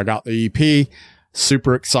 So I got the EP,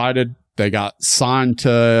 super excited. They got signed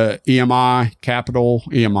to EMI, Capitol,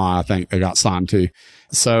 EMI, I think they got signed to.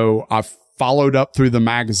 So I followed up through the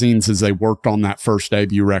magazines as they worked on that first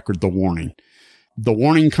debut record, The Warning. The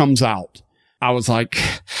Warning comes out. I was like,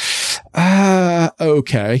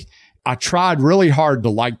 okay. I tried really hard to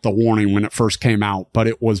like The Warning when it first came out, but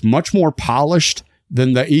it was much more polished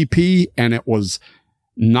than the EP, and it was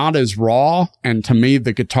not as raw. And to me,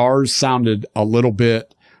 the guitars sounded a little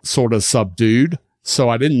bit sort of subdued. So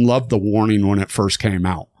I didn't love The Warning when it first came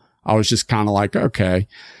out. I was just kind of like, okay.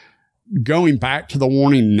 Going back to The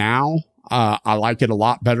Warning now, I like it a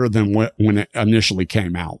lot better than when it initially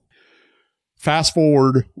came out. Fast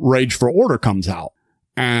forward, Rage for Order comes out.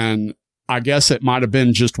 And I guess it might have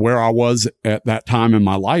been just where I was at that time in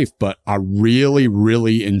my life, but I really,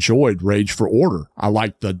 really enjoyed Rage for Order. I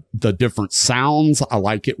liked the different sounds. I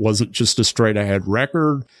like it wasn't just a straight ahead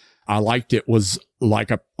record. I liked it was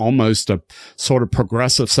like almost a sort of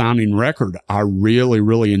progressive sounding record. I really,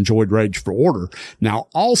 really enjoyed Rage for Order. Now,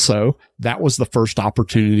 also, that was the first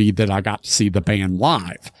opportunity that I got to see the band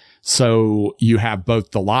live. So you have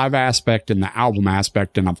both the live aspect and the album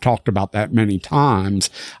aspect, and I've talked about that many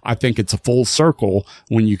times. I think it's a full circle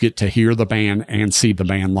when you get to hear the band and see the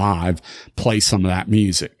band live play some of that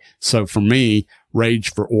music. So for me,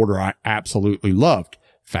 Rage for Order, I absolutely loved.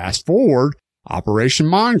 Fast forward, Operation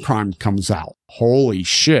Mindcrime comes out. Holy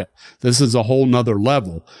shit. This is a whole nother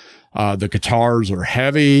level. The guitars are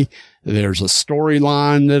heavy. There's a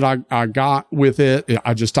storyline that I got with it.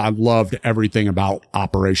 I loved everything about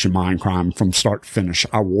Operation Mindcrime from start to finish.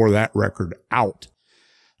 I wore that record out.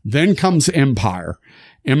 Then comes Empire.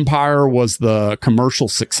 Empire was the commercial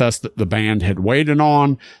success that the band had waited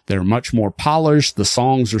on. They're much more polished. The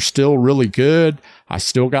songs are still really good. I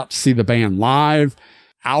still got to see the band live.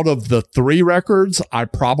 Out of the 3 records, I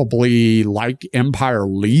probably like Empire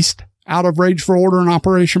least out of Rage for Order and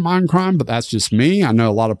Operation Mindcrime, but that's just me. I know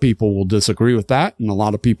a lot of people will disagree with that, and a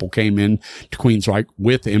lot of people came in to Queensryche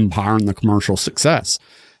with Empire and the commercial success.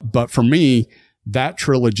 But for me, that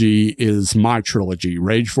trilogy is my trilogy.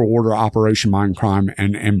 Rage for Order, Operation Mindcrime,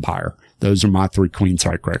 and Empire. Those are my 3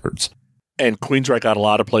 Queensryche records. And Queensryche got a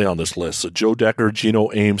lot of play on this list. So Joe Decker,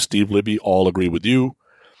 Gino Ames, Steve Libby all agree with you.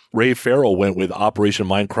 Ray Farrell went with Operation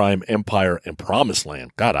Mindcrime, Empire, and Promised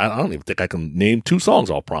Land. God, I don't even think I can name 2 songs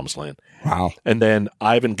off Promised Land. Wow. And then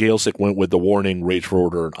Ivan Galesick went with The Warning, Rage for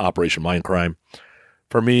Order, and Operation Mindcrime.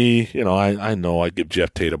 For me, I know I give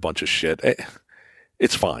Jeff Tate a bunch of shit.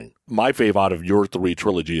 It's fine. My fave out of your 3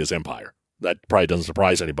 trilogy is Empire. That probably doesn't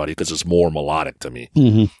surprise anybody because it's more melodic to me.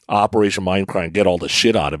 Mm-hmm. Operation Mindcrime, get all the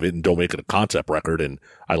shit out of it and don't make it a concept record. And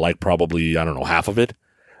I like probably, half of it.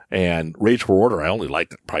 And Rage for Order, I only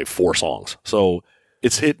like probably 4 songs. So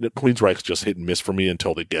it's Queensryche's just hit and miss for me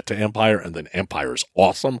until they get to Empire, and then Empire is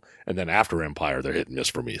awesome. And then after Empire, they're hit and miss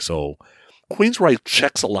for me. So Queensryche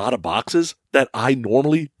checks a lot of boxes that I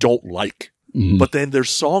normally don't like. Mm-hmm. But then there's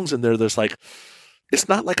songs in there that's like, it's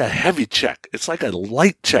not like a heavy check. It's like a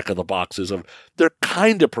light check of the boxes of they're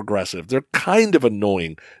kind of progressive. They're kind of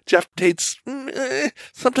annoying. Jeff Tate's,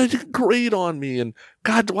 sometimes you can grate on me and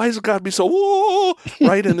God, why has it got to be so, whoa,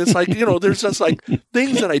 right? And it's like, there's just like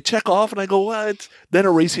things that I check off and I go, well, it's then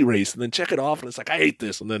erase, and then check it off and it's like, I hate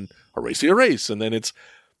this. And then erase. And then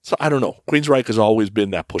so I don't know. Queensryche has always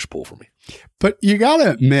been that push-pull for me. But you got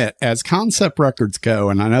to admit, as concept records go,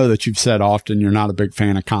 and I know that you've said often you're not a big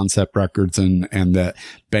fan of concept records and that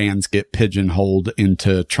bands get pigeonholed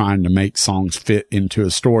into trying to make songs fit into a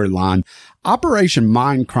storyline. Operation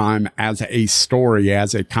Mindcrime as a story,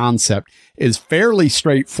 as a concept, is fairly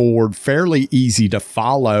straightforward, fairly easy to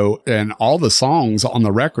follow, and all the songs on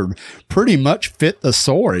the record pretty much fit the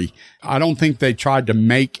story. I don't think they tried to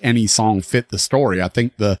make any song fit the story. I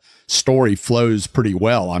think the story flows pretty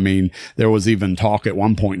well. I mean, there was even talk at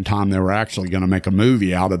one point in time they were actually going to make a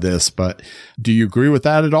movie out of this, but do you agree with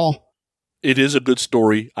that at all? It is a good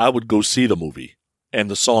story. I would go see the movie, and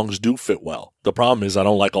the songs do fit well. The problem is I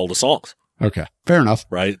don't like all the songs. Okay, fair enough.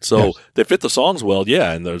 Right? So yes. They fit the songs well,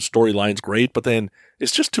 yeah, and the storyline's great, but then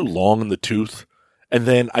it's just too long in the tooth. And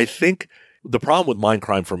then I think the problem with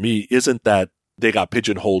Mindcrime for me isn't that they got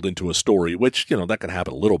pigeonholed into a story, which, that can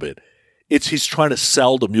happen a little bit. It's he's trying to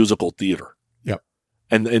sell the musical theater. Yep.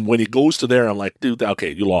 And when he goes to there, I'm like, dude,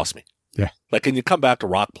 okay, you lost me. Yeah. Like, can you come back to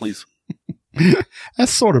rock, please?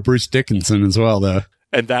 That's sort of Bruce Dickinson as well, though.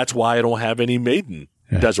 And that's why I don't have any Maiden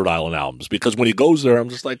Desert Island albums, because when he goes there, I'm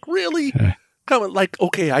just like, really? Come on, like,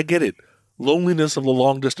 okay, I get it. Loneliness of the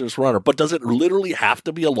Long Distance Runner, but does it literally have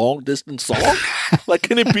to be a long distance song? Like,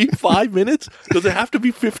 can it be 5 minutes? Does it have to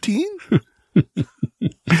be 15? All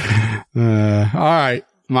right.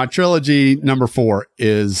 My trilogy number 4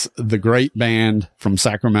 is the great band from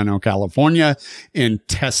Sacramento, California in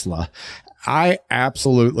Tesla. I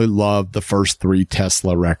absolutely love the first 3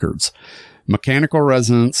 Tesla records. Mechanical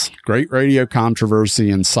Resonance, Great Radio Controversy,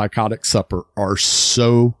 and Psychotic Supper are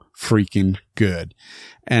so freaking good.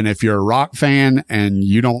 And if you're a rock fan and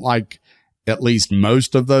you don't like at least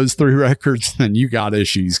most of those 3 records, then you got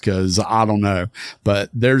issues, because I don't know. But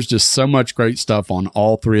there's just so much great stuff on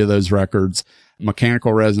all 3 of those records.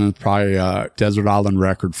 Mechanical Resonance, probably a Desert Island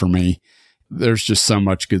record for me. There's just so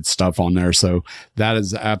much good stuff on there. So that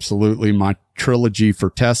is absolutely my trilogy for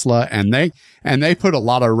Tesla. And they put a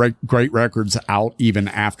lot of great records out even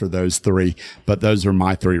after those 3, but those are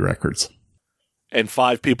my 3 records. And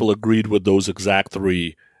 5 people agreed with those exact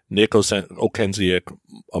 3. Nick Okenziak,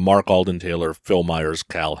 Mark Alden Taylor, Phil Myers,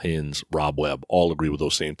 Cal Hins, Rob Webb, all agree with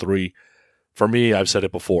those same 3. For me, I've said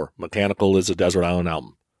it before, Mechanical is a Desert Island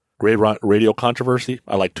album. Great Radio Controversy,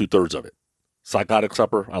 I like 2/3 of it. Psychotic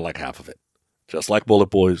Supper, I like half of it. Just like Bullet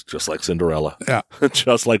Boys, just like Cinderella,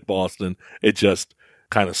 just like Boston, it just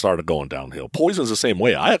kind of started going downhill. Poison's the same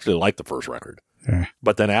way. I actually like the first record. Yeah.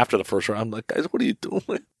 But then after the first record, I'm like, guys, what are you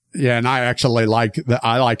doing? Yeah, and I actually like it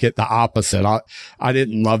the opposite. I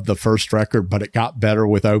didn't love the first record, but it got better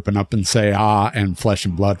with Open Up and Say Ah and Flesh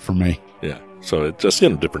and Blood for me. Yeah, so it just,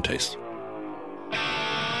 different tastes.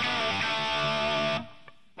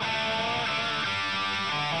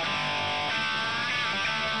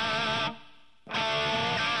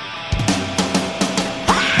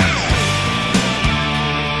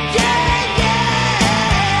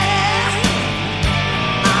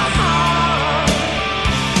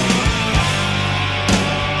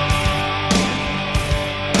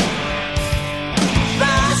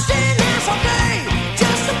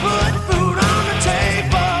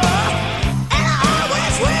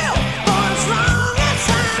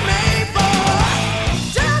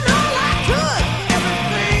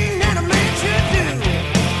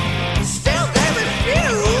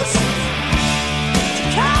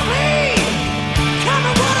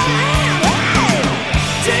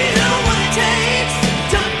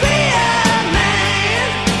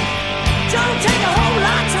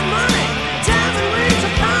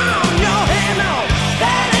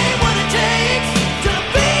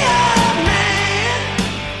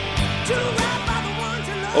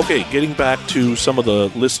 Okay, getting back to some of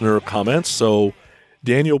the listener comments. So,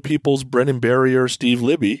 Daniel Peoples, Brennan Barrier, Steve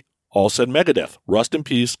Libby all said Megadeth. Rust in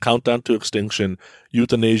Peace, Countdown to Extinction,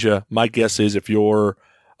 Euthanasia. My guess is if you're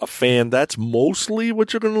a fan, that's mostly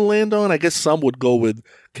what you're going to land on. I guess some would go with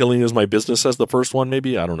Killing Is My Business as the first one,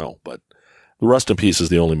 maybe. I don't know. But Rust in Peace is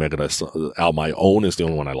the only Megadeth album I own, is the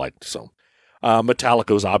only one I liked. So,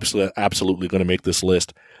 Metallica was obviously absolutely going to make this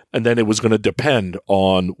list. And then it was going to depend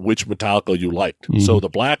on which Metallica you liked. Mm-hmm. So the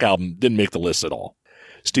Black Album didn't make the list at all.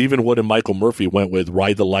 Stephen Wood and Michael Murphy went with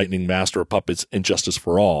Ride the Lightning, Master of Puppets, and Justice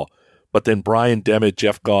for All. But then Brian Demmett,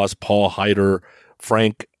 Jeff Goss, Paul Heider,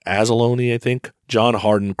 Frank Azzaloni, I think, John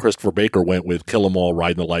Harden, Christopher Baker went with Kill 'Em All,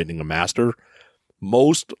 Ride the Lightning, and Master.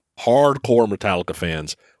 Most hardcore Metallica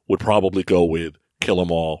fans would probably go with Kill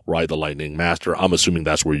 'Em All, Ride the Lightning, Master. I'm assuming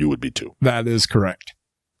that's where you would be too. That is correct.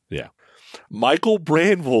 Yeah. Michael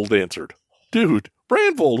Brandvold answered, dude,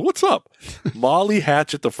 Brandvold, what's up? Molly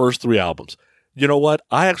Hatchet, the first 3 albums. You know what?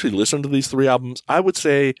 I actually listened to these 3 albums. I would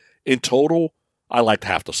say in total, I liked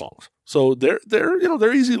half the songs. So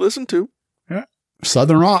they're easy to listen to. Yeah.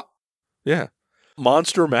 Southern rock. Yeah.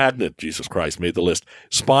 Monster Magnet, Jesus Christ, made the list.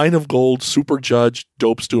 Spine of Gold, Super Judge,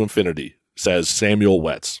 Dopes to Infinity, says Samuel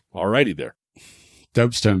Wetz. Alrighty there.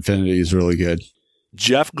 Dopes to Infinity is really good.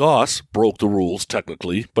 Jeff Goss broke the rules,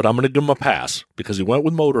 technically, but I'm going to give him a pass because he went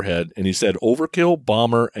with Motorhead and he said Overkill,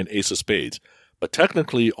 Bomber, and Ace of Spades. But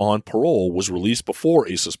technically, On Parole was released before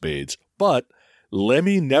Ace of Spades, but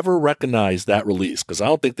Lemmy never recognized that release because I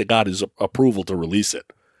don't think they got his approval to release it.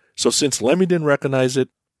 So since Lemmy didn't recognize it,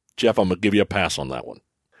 Jeff, I'm going to give you a pass on that one.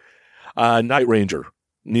 Night Ranger.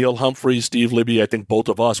 Neil Humphreys, Steve Libby, I think both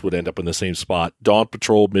of us would end up in the same spot. Dawn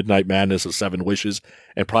Patrol, Midnight Madness, and 7 Wishes.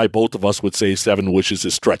 And probably both of us would say 7 Wishes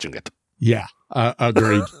is stretching it. Yeah,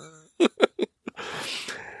 agreed.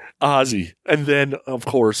 Ozzy. And then, of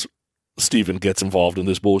course, Steven gets involved in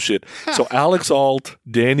this bullshit. So Alex Alt,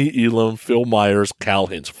 Danny Elam, Phil Myers, Cal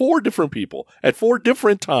Hins. 4 different people at 4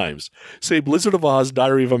 different times say Blizzard of Oz,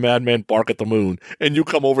 Diary of a Madman, Bark at the Moon. And you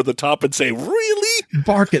come over the top and say, really?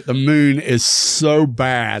 Bark at the Moon is so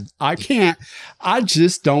bad. I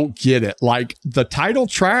just don't get it. Like the title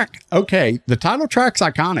track. Okay. The title track's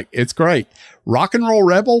iconic. It's great. Rock and Roll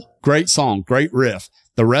Rebel. Great song. Great riff.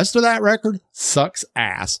 The rest of that record sucks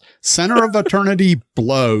ass. Center of Eternity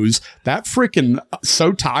blows. That freaking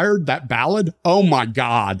So Tired, that ballad. Oh my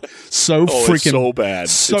God. So freaking it's so bad.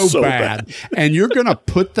 So bad. And you're going to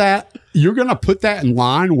put that in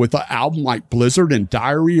line with an album like Blizzard and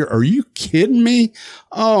Diary. Are you kidding me?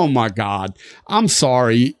 Oh my God. I'm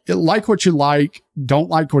sorry. Like what you like. don't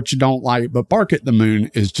like what you don't like, but Bark at the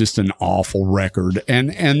Moon is just an awful record.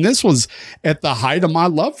 And this was at the height of my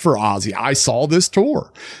love for Ozzy. I saw this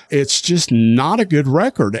tour. It's just not a good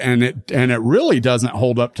record. And it really doesn't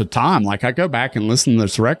hold up to time. Like, I go back and listen to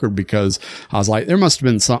this record because I was like, there must have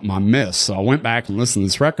been something I missed. So I went back and listened to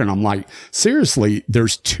this record, and I'm like, seriously,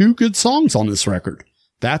 there's 2 good songs on this record.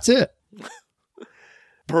 That's it.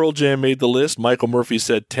 Pearl Jam made the list. Michael Murphy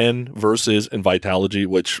said 10 Verses and Vitalogy,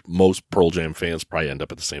 which most Pearl Jam fans probably end up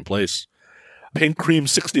at the same place. Pink Cream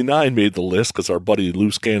 69 made the list because our buddy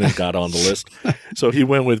Loose Cannon got on the list. So he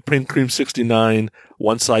went with Pink Cream 69,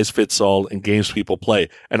 One Size Fits All, and Games People Play.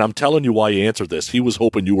 And I'm telling you why he answered this. He was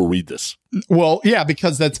hoping you will read this. Well, yeah,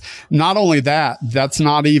 because that's not only that, that's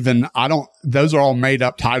not even, those are all made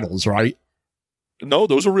up titles, right? No,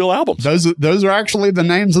 those are real albums. Those are actually the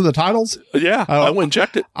names of the titles. Yeah, I went and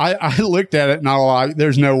checked it. I looked at it and I was like,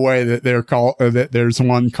 there's no way that that there's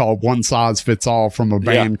one called One Size Fits All from a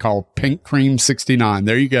band called Pink Cream 69.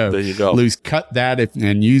 There you go. There you go. Loose, cut that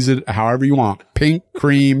and use it however you want. Pink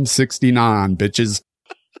Cream 69, bitches.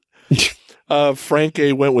 Frank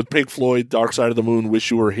A went with Pink Floyd, Dark Side of the Moon,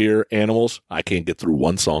 Wish You Were Here, Animals. I can't get through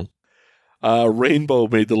one song. Rainbow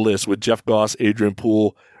made the list with Jeff Goss, Adrian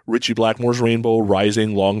Poole, Richie Blackmore's Rainbow,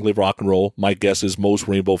 Rising, Long Live Rock and Roll. My guess is most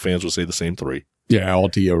Rainbow fans will say the same 3. Yeah, all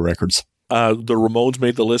Dio records. The Ramones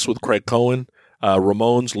made the list with Craig Cohen.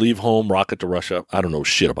 Ramones, Leave Home, Rocket to Russia. I don't know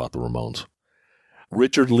shit about the Ramones.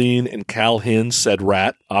 Richard Lean and Cal Hins said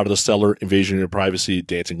Rat, Out of the Cellar, Invasion of Your Privacy,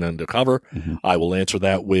 Dancing Undercover. Mm-hmm. I will answer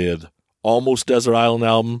that with Almost Desert Island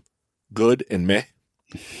Album, Good and Meh.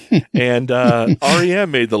 And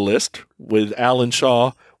REM made the list with Alan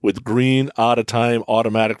Shaw, with Green, Out of Time,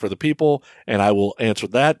 Automatic for the People, and I will answer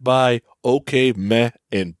that by Okay, Meh,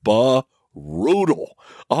 and Brutal.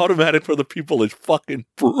 Automatic for the People is fucking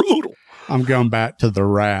brutal. I'm going back to the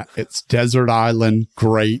Rat. It's Desert Island,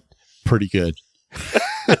 great, pretty good.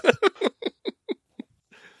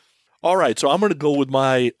 All right, so I'm going to go with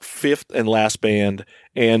my 5th and last band,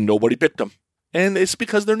 and nobody picked them. And it's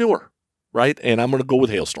because they're newer, right? And I'm going to go with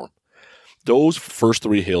Hailstorm. Those first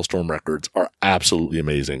 3 Hailstorm records are absolutely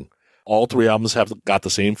amazing. All 3 albums have got the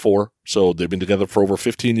same 4, so they've been together for over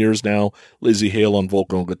 15 years now. Lizzie Hale on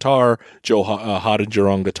vocal and guitar, Joe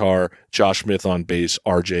Hottinger on guitar, Josh Smith on bass,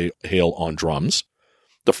 RJ Hale on drums.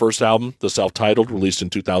 The first album, the self-titled, released in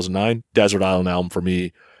 2009, Desert Island album for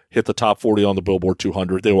me, hit the top 40 on the Billboard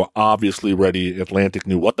 200. They were obviously ready. Atlantic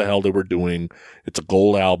knew what the hell they were doing. It's a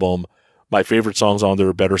gold album. My favorite songs on there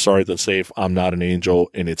are Better Sorry Than Safe, I'm Not an Angel,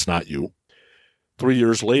 and It's Not You. 3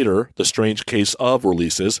 years later, The Strange Case of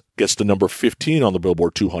releases, gets to number 15 on the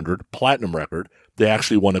Billboard 200, platinum record. They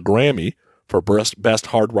actually won a Grammy for best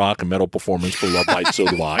hard rock and metal performance for Love Bites, So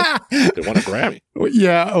Do I. They won a Grammy.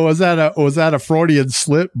 Yeah, was that a Freudian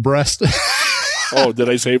slip? Breast? Oh, did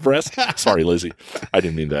I say breast? Sorry, Lizzie. I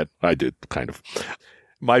didn't mean that. I did, kind of.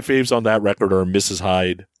 My faves on that record are Mrs.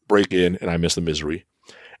 Hyde, Break In, and I Miss the Misery.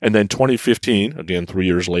 And then 2015, again 3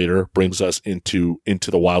 years later, brings us into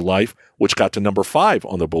the Wildlife, which got to number 5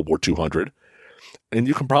 on the Billboard 200. And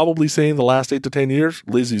you can probably say in the last 8 to 10 years,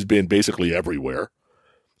 Lizzie's been basically everywhere.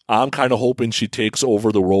 I'm kind of hoping she takes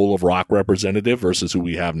over the role of rock representative versus who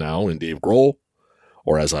we have now in Dave Grohl,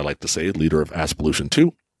 or as I like to say, leader of Ass Pollution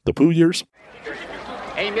 2, the Pooh Years.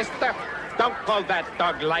 Hey, mister, don't call that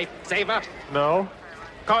dog Lifesaver. No?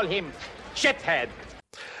 Call him Shithead.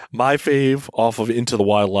 My fave off of Into the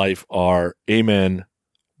Wildlife are Amen,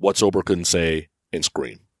 What Sober Couldn't Say, and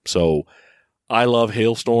Scream. So I love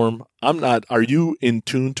Hailstorm. Are you in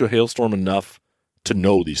tune to Hailstorm enough to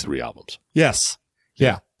know these 3 albums? Yes.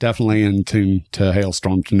 Yeah, definitely in tune to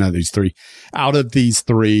Hailstorm to know these 3. Out of these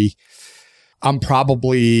 3, I'm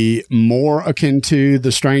probably more akin to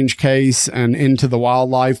The Strange Case and Into the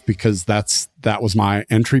Wildlife because that was my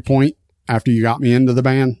entry point after you got me into the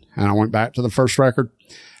band and I went back to the first record.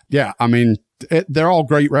 Yeah, I mean, they're all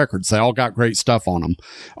great records. They all got great stuff on them.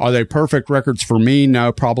 Are they perfect records for me?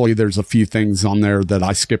 No, probably there's a few things on there that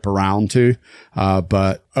I skip around to.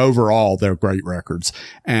 But overall, they're great records.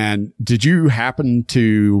 And did you happen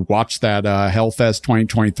to watch that Hellfest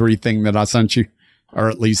 2023 thing that I sent you? Or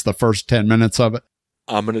at least the first 10 minutes of it?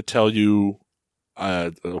 I'm going to tell you,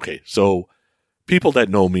 okay, so people that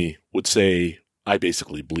know me would say I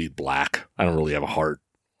basically bleed black. I don't really have a heart.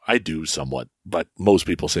 I do somewhat, but most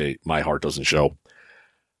people say my heart doesn't show.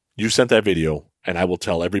 You sent that video, and I will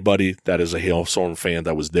tell everybody that is a Hailstorm fan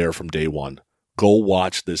that was there from day one, go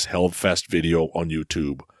watch this Hellfest video on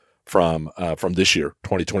YouTube from this year,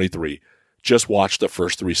 2023. Just watch the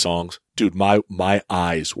first 3 songs. Dude, my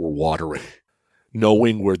eyes were watering,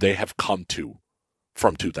 knowing where they have come to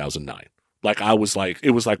from 2009.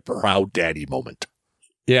 it was like proud daddy moment.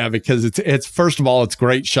 Yeah, because it's first of all, it's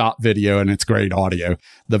great shot video and it's great audio.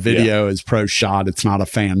 The video is pro shot. It's not a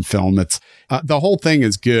fan film. It's the whole thing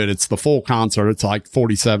is good. It's the full concert. It's like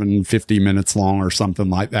 50 minutes long or something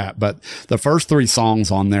like that. But the first 3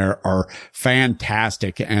 songs on there are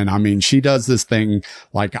fantastic. And I mean, she does this thing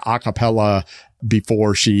like a cappella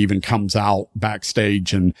before she even comes out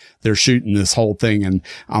backstage, and they're shooting this whole thing. And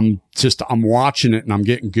I'm watching it and I'm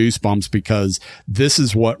getting goosebumps because this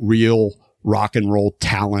is what real rock and roll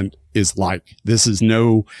talent is like. This is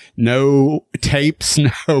no tapes,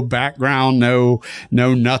 no background, no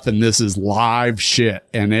nothing. This is live shit,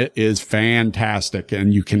 and it is fantastic.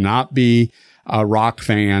 And you cannot be a rock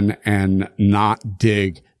fan and not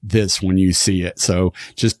dig this when you see it. So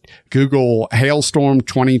just Google Hailstorm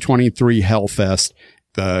 2023 Hellfest.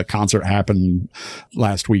 The concert happened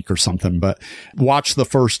last week or something, but watch the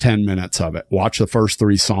first 10 minutes of it. Watch the first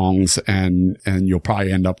 3 songs and you'll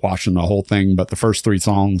probably end up watching the whole thing. But the first 3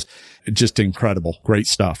 songs, just incredible. Great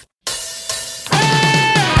stuff.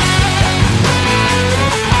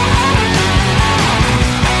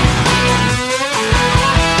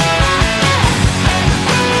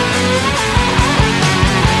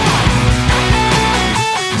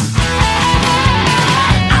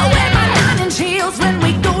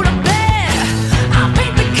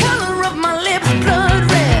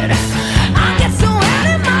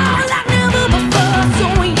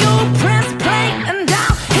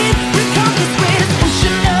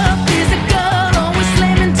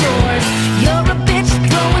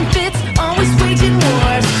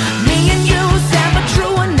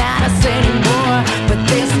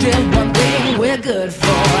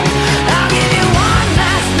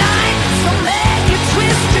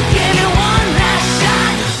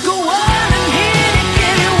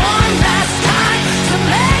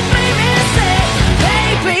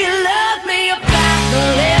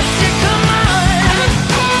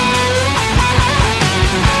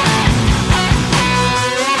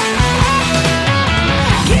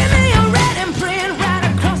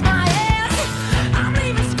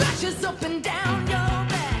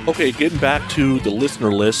 Okay, getting back to the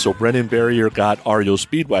listener list. So Brennan Barrier got REO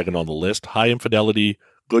Speedwagon on the list. High Infidelity,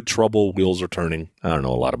 Good Trouble, Wheels Are Turning. I don't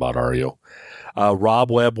know a lot about REO.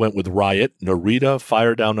 Rob Webb went with Riot, Narita,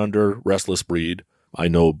 Fire Down Under, Restless Breed. I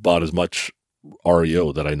know about as much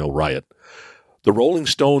REO that I know Riot. The Rolling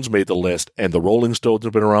Stones made the list, and the Rolling Stones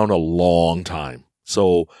have been around a long time.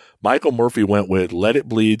 So Michael Murphy went with Let It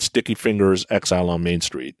Bleed, Sticky Fingers, Exile on Main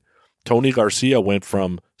Street. Tony Garcia went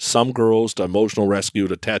from Some Girls to Emotional Rescue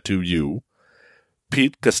to Tattoo You.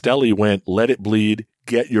 Pete Castelli went Let It Bleed,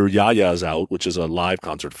 Get Your Yayas Out, which is a live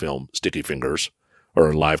concert film, Sticky Fingers, or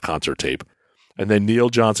a live concert tape. And then Neil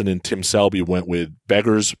Johnson and Tim Selby went with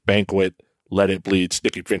Beggars Banquet, Let It Bleed,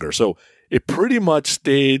 Sticky Fingers. So it pretty much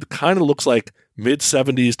stayed, kind of looks like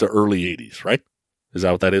mid-70s to early 80s, right? Is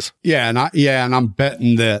that what that is? Yeah, and I'm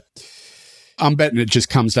betting it just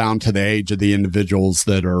comes down to the age of the individuals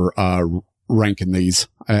that are ranking these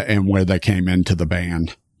and where they came into the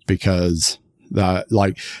band, because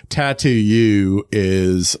like Tattoo You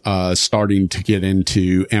is starting to get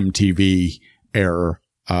into MTV era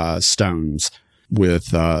Stones with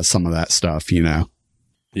some of that stuff, you know.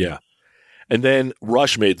 Yeah. And then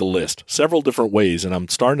Rush made the list several different ways, and I'm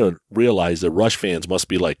starting to realize that Rush fans must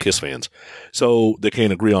be like Kiss fans. So they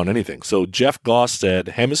can't agree on anything. So Jeff Goss said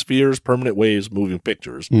Hemispheres, Permanent Waves, Moving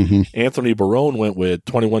Pictures. Mm-hmm. Anthony Barone went with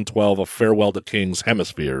 2112, A Farewell to Kings,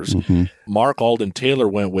 Hemispheres. Mm-hmm. Mark Alden Taylor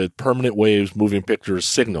went with Permanent Waves, Moving Pictures,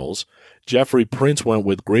 Signals. Jeffrey Prince went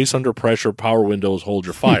with Grace Under Pressure, Power Windows, Hold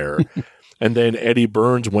Your Fire. And then Eddie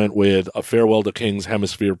Burns went with A Farewell to Kings,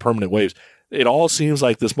 Hemisphere, Permanent Waves. It all seems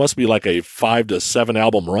like this must be like a 5 to 7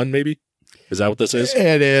 album run, maybe? Is that what this is?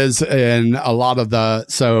 It is. And a lot of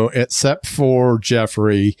so except for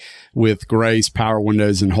Jeffrey with Grace, Power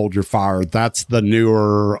Windows, and Hold Your Fire, that's the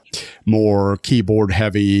newer, more keyboard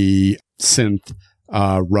heavy synth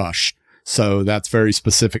Rush. So that's very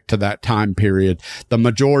specific to that time period. The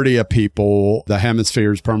majority of people, the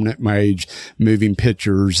Hemispheres, Permanent Waves, Moving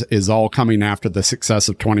Pictures is all coming after the success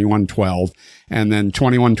of 2112. And then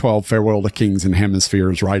 2112, Farewell to Kings and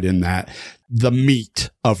Hemispheres right in that. The meat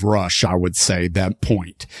of Rush, I would say, that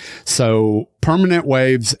point. So Permanent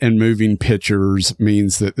Waves and Moving Pictures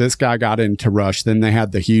means that this guy got into Rush. Then they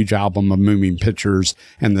had the huge album of Moving Pictures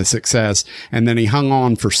and the success. And then he hung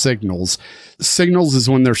on for Signals. Signals is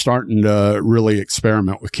when they're starting to really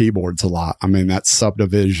experiment with keyboards a lot. I mean, that's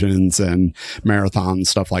Subdivisions and Marathon and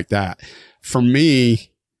stuff like that. For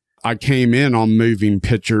me, I came in on Moving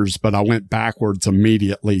Pictures, but I went backwards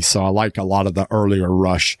immediately. So I like a lot of the earlier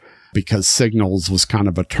Rush because Signals was kind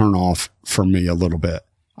of a turnoff for me a little bit.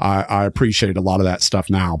 I appreciate a lot of that stuff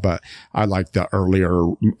now, but I like the earlier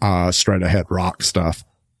straight ahead rock stuff.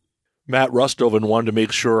 Matt Rustoven wanted to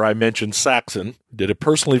make sure I mentioned Saxon. Did it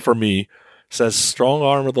personally for me. Says Strong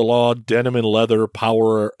Arm of the Law, Denim and Leather,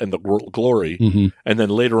 Power, and the Glory. Mm-hmm. And then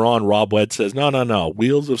later on, Rob Wedd says, no.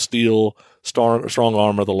 Wheels of Steel, Strong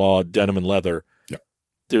Arm of the Law, Denim and Leather. Yep.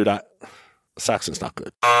 Dude, Saxon's not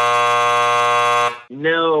good.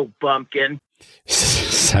 No, bumpkin.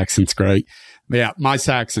 Saxon's great. Yeah, my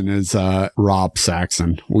Saxon is Rob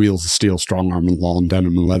Saxon. Wheels of Steel, Strong Arm of the Law, and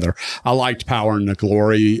Denim and Leather. I liked Power and the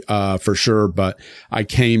Glory for sure, but I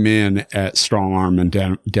came in at Strong Arm and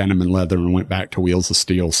Denim and Leather and went back to Wheels of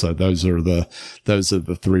Steel. So those are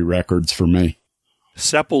the three records for me.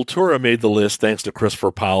 Sepultura made the list thanks to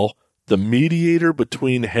Christopher Powell. The mediator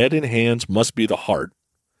between head and hands must be the heart.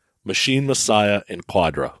 Machine Messiah and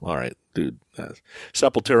Quadra. All right, dude.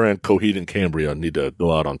 Sepultura and Coheed and Cambria need to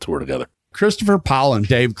go out on tour together. Christopher Powell and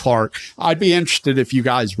Dave Clark. I'd be interested if you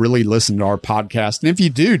guys really listen to our podcast. And if you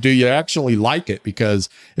do you actually like it? Because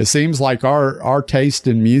it seems like our taste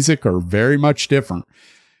in music are very much different.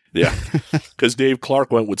 Yeah. Because Dave Clark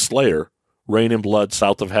went with Slayer, Rain and Blood,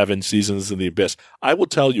 South of Heaven, Seasons in the Abyss. I will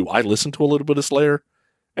tell you, I listened to a little bit of Slayer,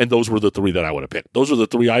 and those were the three that I would have picked. Those are the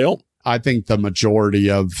three I own. I think the majority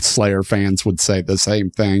of Slayer fans would say the same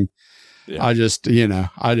thing. Yeah. I just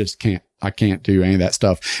can't. I can't do any of that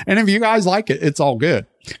stuff. And if you guys like it, it's all good.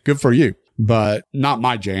 Good for you, but not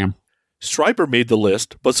my jam. Stryper made the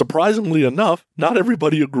list, but surprisingly enough, not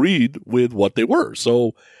everybody agreed with what they were.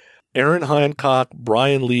 So Aaron Hancock,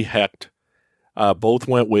 Brian Lee Hecht, both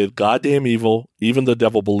went with Goddamn Evil, Even the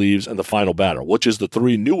Devil Believes, and The Final Battle, which is the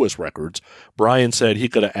three newest records. Brian said he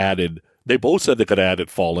could have added, they both said they could have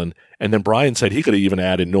added Fallen, and then Brian said he could have even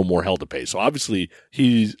added No More Hell to Pay. So obviously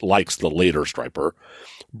he likes the later Stryper.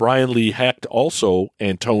 Brian Lee Hecht also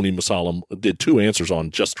and Tony Masalam did two answers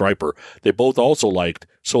on just Stryper. They both also liked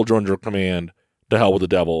Soldier Under Command, To Hell with the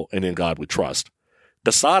Devil, and In God We Trust.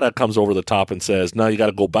 Casada comes over the top and says, no, you got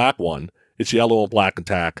to go back one. It's Yellow and Black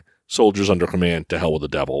Attack, Soldiers Under Command, To Hell with the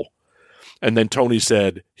Devil. And then Tony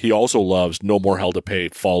said he also loves No More Hell to Pay,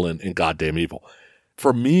 Fallen, and Goddamn Evil.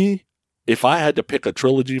 For me, if I had to pick a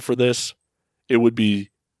trilogy for this, it would be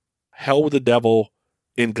Hell with the Devil,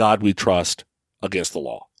 In God We Trust, Against the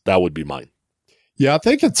Law. That would be mine. Yeah, I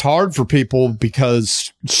think it's hard for people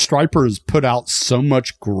because Stryper has put out so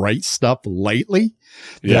much great stuff lately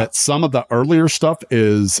that some of the earlier stuff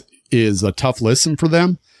is a tough listen for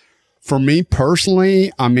them. For me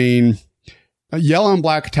personally, I mean, Yellow and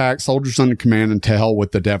Black Attack, Soldiers Under Command, and To Hell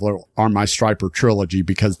with the Devil are my Stryper trilogy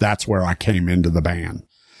because that's where I came into the band.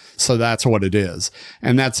 So that's what it is.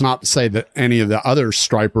 And that's not to say that any of the other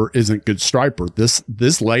Stryper isn't good Stryper.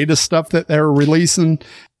 This latest stuff that they're releasing,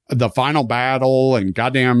 The Final Battle and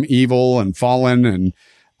Goddamn Evil and Fallen and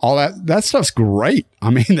all that stuff's great.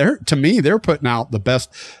 I mean, they're putting out the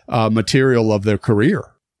best material of their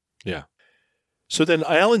career. Yeah. So then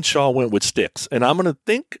Alan Shaw went with Styx, and I'm going to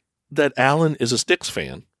think that Alan is a Styx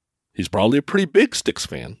fan. He's probably a pretty big Styx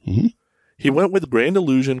fan. Mm-hmm. He went with Grand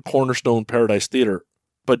Illusion, Cornerstone, Paradise Theater.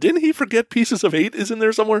 But didn't he forget Pieces of Hate is in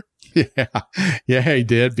there somewhere? Yeah, he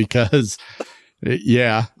did because,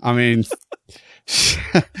 I mean,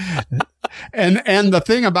 and the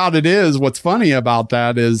thing about it is, what's funny about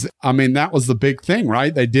that is, I mean, that was the big thing,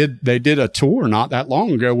 right? They did a tour not that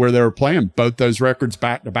long ago where they were playing both those records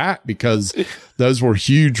back to back because those were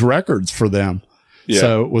huge records for them. Yeah.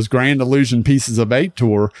 So it was Grand Illusion Pieces of Hate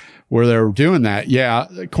tour where they were doing that. Yeah.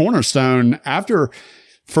 Cornerstone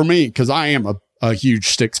for me, cause I am a huge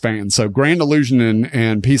Styx fan. So Grand Illusion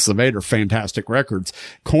and Pieces of Hate are fantastic records.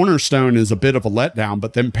 Cornerstone is a bit of a letdown,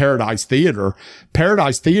 but then Paradise Theater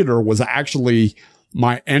was actually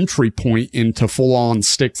my entry point into full on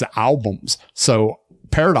Styx albums. So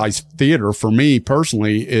Paradise Theater for me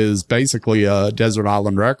personally is basically a desert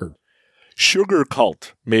island record. Sugar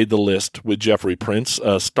Cult made the list with Jeffrey Prince,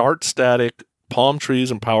 Start Static, Palm Trees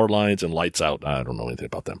and Power Lines, and Lights Out. I don't know anything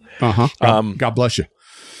about them. God bless you.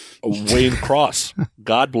 Wayne Cross.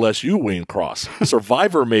 God bless you, Wayne Cross.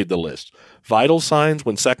 Survivor made the list. Vital Signs,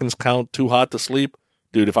 When Seconds Count, Too Hot to Sleep.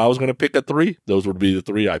 Dude, if I was going to pick a three, those would be the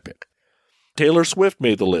three I pick. Taylor Swift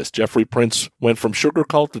made the list. Jeffrey Prince went from Sugar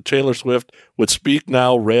Cult to Taylor Swift with Speak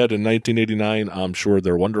Now, Red in 1989. I'm sure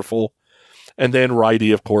they're wonderful. And then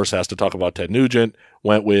Righty, of course, has to talk about Ted Nugent.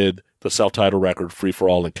 Went with the self-titled record, Free for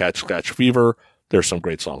All and Catch Scratch Fever. There's some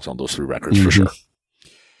great songs on those three records for sure.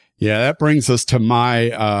 Yeah, that brings us to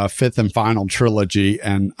my fifth and final trilogy,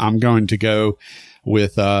 and I'm going to go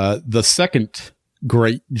with the second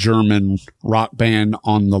great German rock band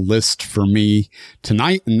on the list for me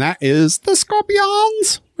tonight, and that is the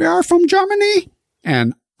Scorpions. We are from Germany.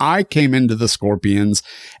 And I came into the Scorpions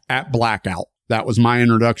at Blackout. That was my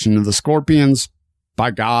introduction to the Scorpions.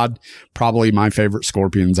 By God, probably my favorite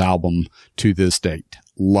Scorpions album to this date.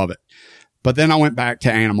 Love it. But then I went back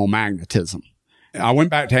to Animal Magnetism.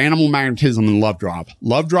 And Love Drive.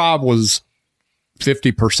 Love Drive was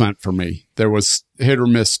 50% for me. There was hit or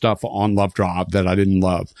miss stuff on Love Drive that I didn't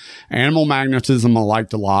love. Animal Magnetism I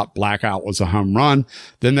liked a lot. Blackout was a home run.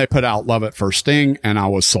 Then they put out Love at First Sting, and I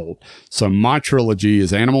was sold. So my trilogy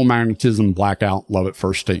is Animal Magnetism, Blackout, Love at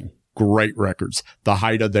First Sting. Great records. The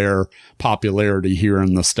height of their popularity here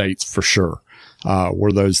in the States for sure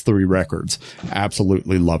were those three records.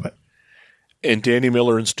 Absolutely love it. And Danny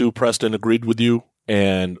Miller and Stu Preston agreed with you,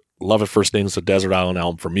 and Love at First Sting is a Desert Island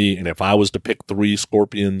album for me. And if I was to pick 3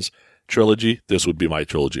 Scorpions trilogy, this would be my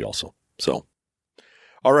trilogy also. So,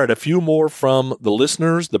 all right, a few more from the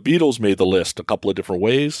listeners. The Beatles made the list a couple of different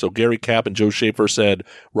ways. So Gary Capp and Joe Schaefer said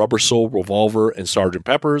Rubber Soul, Revolver, and Sgt.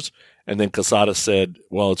 Pepper's. And then Casada said,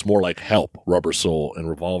 well, it's more like Help, Rubber Soul, and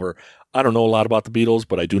Revolver. I don't know a lot about the Beatles,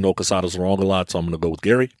 but I do know Casada's wrong a lot, so I'm going to go with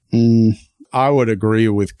Gary. I would agree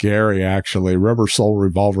with Gary, actually. Rubber Soul,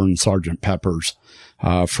 Revolver, and Sgt. Pepper's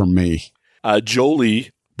for me.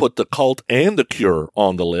 Jolie put The Cult and The Cure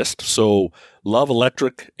on the list. So Love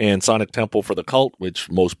Electric and Sonic Temple for The Cult, which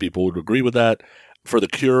most people would agree with that. For The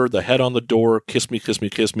Cure, The Head on the Door, Kiss Me, Kiss Me,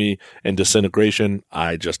 Kiss Me, and Disintegration.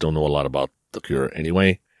 I just don't know a lot about The Cure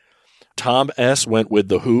anyway. Tom S. went with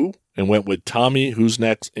The Who and went with Tommy, Who's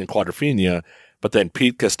Next, and Quadrophenia. But then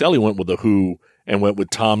Pete Castelli went with The Who and went with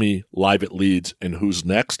Tommy, Live at Leeds, and Who's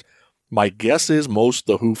Next. My guess is most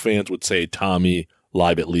The Who fans would say Tommy,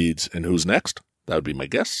 Live at Leeds, and Who's Next. That would be my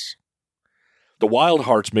guess. The Wild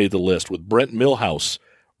Hearts made the list with Brent Milhouse,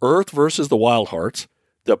 Earth versus the Wild Hearts,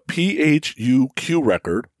 the PHUQ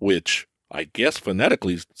record, which I guess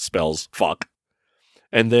phonetically spells fuck,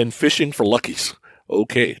 and then Fishing for Luckies.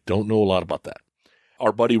 Okay, don't know a lot about that.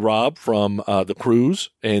 Our buddy Rob from The Cruise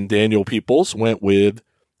and Daniel Peoples went with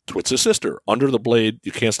Twisted Sister, Under the Blade,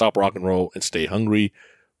 You Can't Stop Rock and Roll, and Stay Hungry.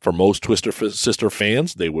 For most Twisted Sister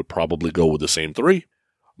fans, they would probably go with the same 3.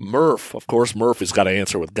 Murph, of course, Murph has got to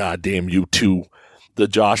answer with Goddamn You Too. The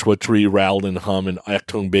Joshua Tree, Rattle and Hum, and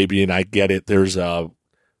Achtung Baby, and I Get It. There's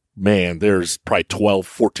probably 12,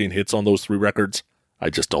 14 hits on those 3 records. I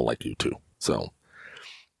just don't like You Too. So,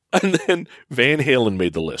 and then Van Halen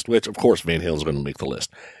made the list, which, of course, Van Halen's going to make the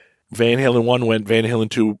list. Van Halen 1 went, Van Halen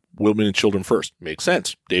 2, Women and Children First. Makes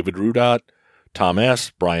sense. David Rudott, Tom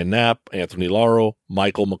S., Brian Knapp, Anthony Lauro,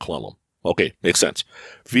 Michael McClellan. Okay, makes sense.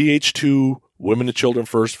 VH2, Women and Children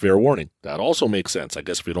First, Fair Warning. That also makes sense. I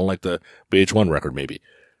guess if you don't like the VH1 record, maybe.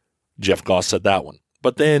 Jeff Goss said that one.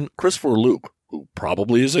 But then Christopher Luke, who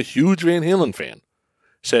probably is a huge Van Halen fan,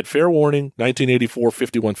 said Fair Warning, 1984,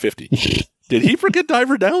 5150. Did he forget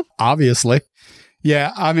Diver Down? Obviously.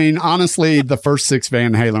 Yeah, I mean, honestly, the first 6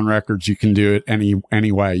 Van Halen records, you can do it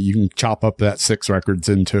any way. You can chop up that 6 records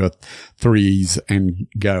into 3s and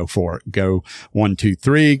go for it. Go 1, 2,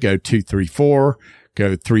 3, go 2, 3, 4,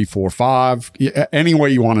 go 3, 4, 5. Any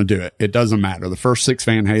way you want to do it. It doesn't matter. The first 6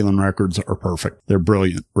 Van Halen records are perfect. They're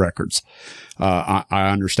brilliant records. I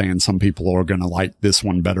understand some people are going to like this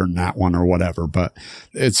one better than that one or whatever, but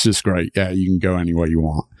it's just great. Yeah, you can go any way you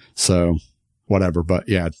want. So whatever, but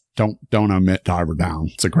yeah, don't omit Diver Down.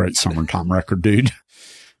 It's a great summertime record, dude.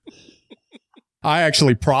 I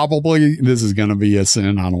actually probably, this is going to be a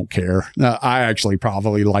sin. I don't care. I actually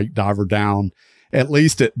probably like Diver Down, at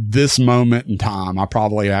least at this moment in time. I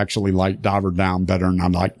probably actually like Diver Down better than I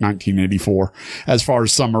like 1984 as far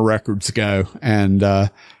as summer records go. And,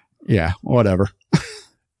 yeah, whatever.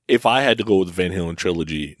 If I had to go with the Van Halen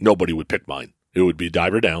trilogy, nobody would pick mine. It would be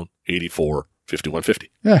Diver Down, 84,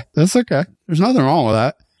 5150. Yeah, that's okay. There's nothing wrong with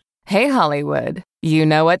that. Hey, Hollywood, you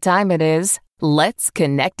know what time it is. Let's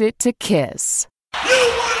connect it to Kiss. You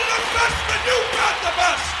wanted the best, and you got the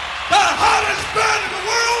best. The hottest band in the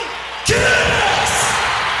world, Kiss!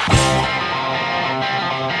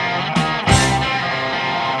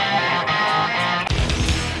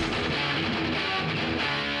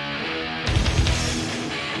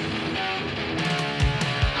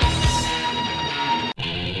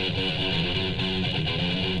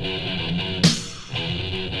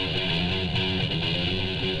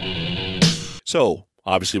 So,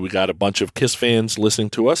 obviously, we got a bunch of Kiss fans listening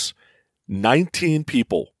to us. 19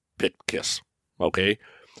 people picked Kiss. Okay.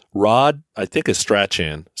 Rod, I think it's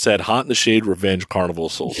Strachan, said Hot in the Shade, Revenge, Carnival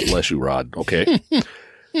of Souls. Bless you, Rod. Okay.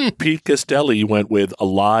 Pete Castelli went with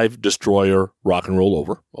Alive, Destroyer, Rock and Roll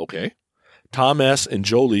Over. Okay. Tom S. and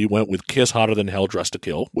Jolie went with Kiss Hotter Than Hell, Dressed to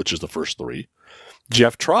Kill, which is the first three.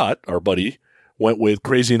 Jeff Trott, our buddy, went with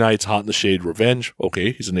Crazy Nights, Hot in the Shade, Revenge.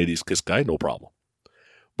 Okay, he's an 80s Kiss guy, no problem.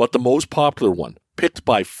 But the most popular one, picked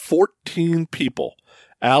by 14 people,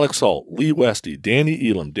 Alex Holt, Lee Westy, Danny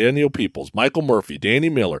Elam, Daniel Peoples, Michael Murphy, Danny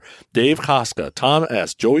Miller, Dave Koska, Tom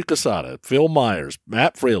S., Joey Casada, Phil Myers,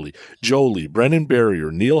 Matt Fraley, Jolie, Brendan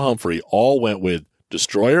Barrier, Neil Humphrey, all went with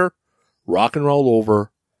Destroyer, Rock and Roll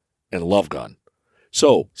Over, and Love Gun.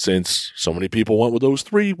 So, since so many people went with those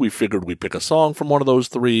three, we figured we'd pick a song from one of those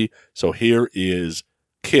three. So here is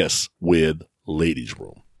Kiss with Ladies'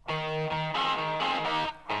 Room.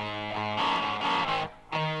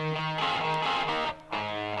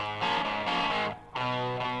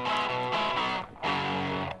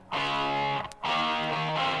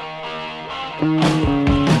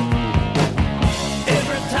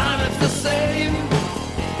 Every time it's the same.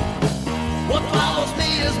 What follows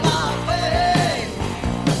me is my fame.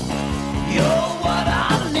 You're what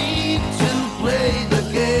I need to play the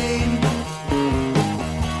game.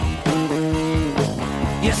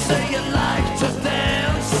 You say you like to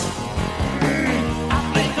dance. I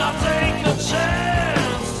think I'll take a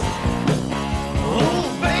chance. Oh,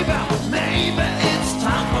 baby, maybe it's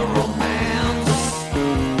time for romance.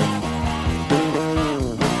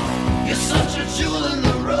 You're such a jewel in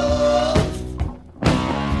the rough.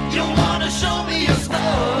 You wanna show me your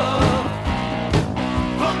stuff.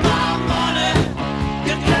 For my money,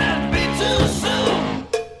 you can't be too soon.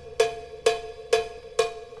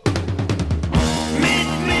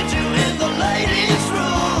 Meet you in the ladies'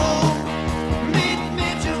 room.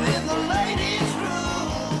 Meet you in the ladies'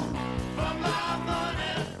 room. For my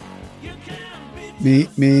money, you can't be too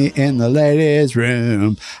Meet me in the ladies'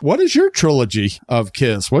 room. What is your trilogy of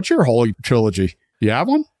Kiss? What's your holy trilogy? You have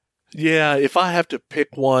one? Yeah, if I have to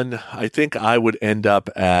pick one, I think I would end up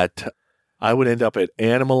at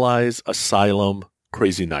Animalize, Asylum,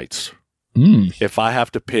 Crazy Nights. If I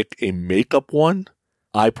have to pick a makeup one,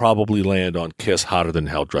 I probably land on Kiss Hotter Than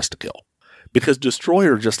Hell, Dressed to Kill. Because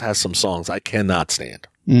Destroyer just has some songs I cannot stand.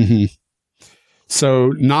 Mm-hmm.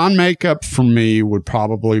 So non-makeup for me would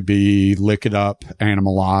probably be Lick It Up,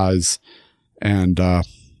 Animalize, and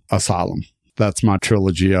Asylum. That's my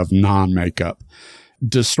trilogy of non-makeup.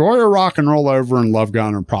 Destroyer, Rock and Roll Over, and Love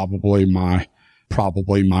Gun are probably my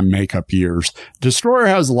makeup years. Destroyer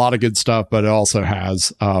has a lot of good stuff, but it also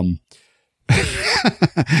has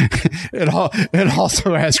it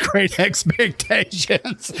also has Great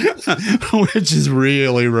Expectations, which is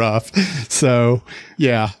really rough. So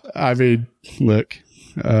yeah, I mean, look,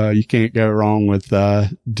 you can't go wrong with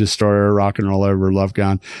Destroyer, Rock and Roll Over, Love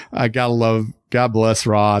Gun. I gotta love God Bless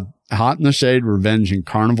Rod, Hot in the Shade, Revenge, and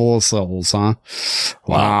Carnival of Souls, huh?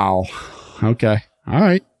 Wow. Okay. All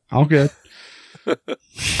right. All good.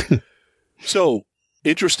 So,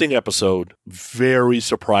 interesting episode. Very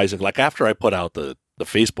surprising. Like, after I put out the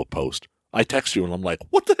Facebook post, I text you and I'm like,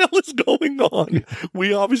 what the hell is going on?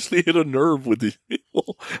 We obviously hit a nerve with these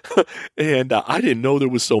people. And I didn't know there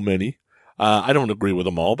was so many. I don't agree with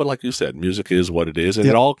them all, but like you said, music is what it is. And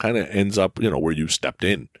it all kind of ends up, where you stepped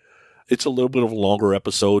in. It's a little bit of a longer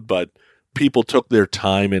episode, but people took their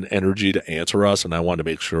time and energy to answer us, and I wanted to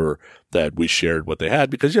make sure that we shared what they had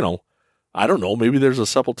because, I don't know, maybe there's a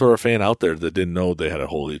Sepultura fan out there that didn't know they had a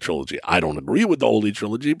Holy Trilogy. I don't agree with the Holy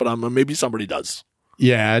Trilogy, but maybe somebody does.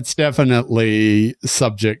 Yeah, it's definitely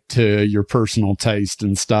subject to your personal taste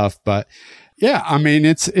and stuff, but yeah, I mean,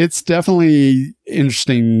 it's definitely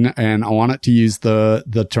interesting, and I wanted to use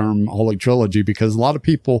the term Holy Trilogy because a lot of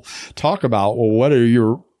people talk about, well, what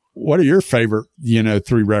are your favorite,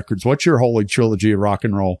 3 records? What's your Holy Trilogy of rock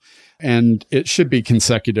and roll? And it should be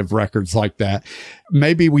consecutive records like that.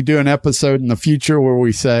 Maybe we do an episode in the future where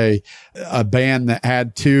we say a band that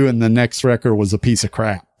had 2 and the next record was a piece of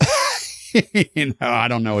crap. I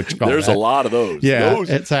don't know what you call There's that. a lot of those. Yeah,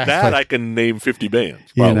 exactly. That I can name 50 bands.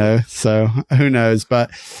 Probably. So who knows?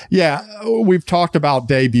 But yeah, we've talked about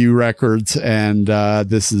debut records, and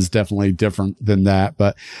this is definitely different than that.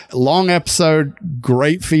 But long episode,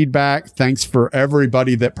 great feedback. Thanks for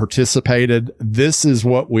everybody that participated. This is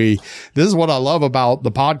what I love about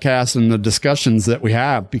the podcast and the discussions that we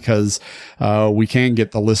have, because we can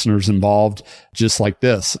get the listeners involved just like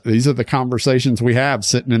this. These are the conversations we have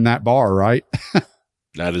sitting in that bar, right?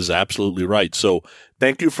 That is absolutely right. So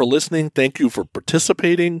thank you for listening. Thank you for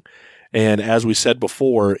participating. And as we said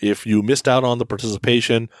before, if you missed out on the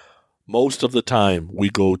participation, most of the time we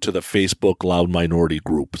go to the Facebook Loud Minority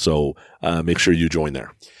group. So make sure you join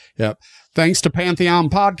there. Yep. Thanks to Pantheon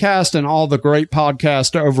Podcast and all the great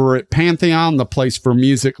podcasts over at Pantheon, the place for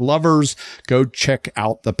music lovers. Go check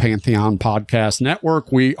out the Pantheon Podcast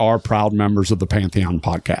Network. We are proud members of the Pantheon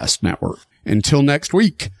Podcast Network. Until next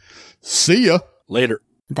week, see ya. Later.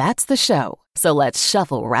 That's the show. So let's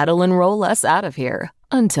shuffle, rattle, and roll us out of here.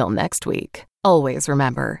 Until next week. Always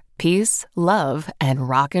remember, peace, love, and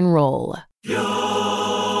rock and roll.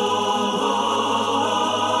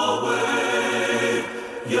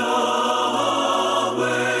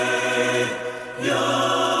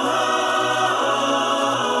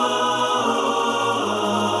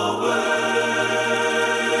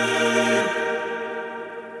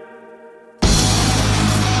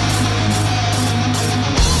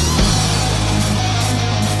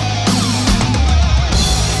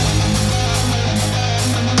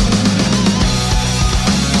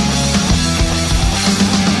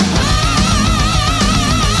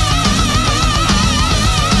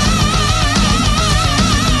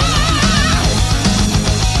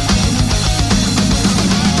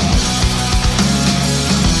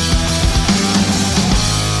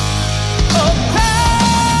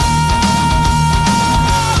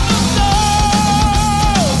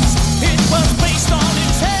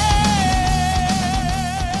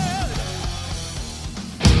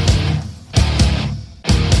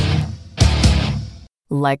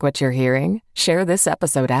 Like what you're hearing? Share this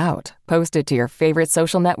episode out, post it to your favorite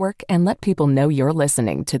social network, and let people know you're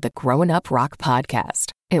listening to the Growing Up Rock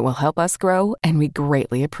podcast. It will help us grow, and we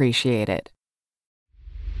greatly appreciate it.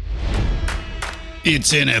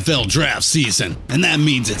 It's NFL draft season, and that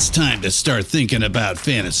means it's time to start thinking about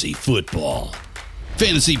fantasy football.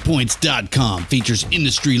 FantasyPoints.com features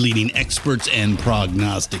industry-leading experts and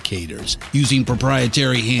prognosticators using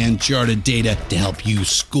proprietary hand-charted data to help you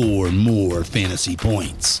score more fantasy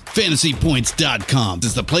points. FantasyPoints.com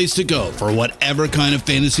is the place to go for whatever kind of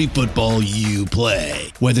fantasy football you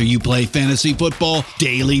play. Whether you play fantasy football,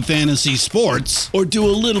 daily fantasy sports, or do a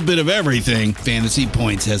little bit of everything, Fantasy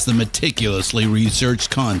Points has the meticulously researched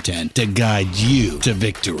content to guide you to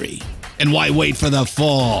victory. And why wait for the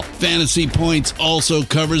fall? Fantasy Points also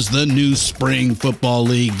covers the new spring football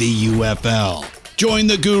league, the UFL. Join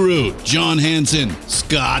the guru, John Hansen,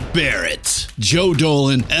 Scott Barrett, Joe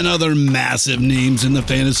Dolan, and other massive names in the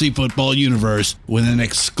fantasy football universe with an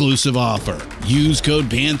exclusive offer. Use code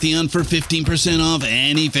Pantheon for 15% off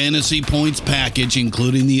any Fantasy Points package,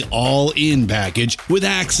 including the all-in package, with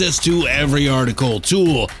access to every article,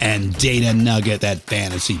 tool, and data nugget that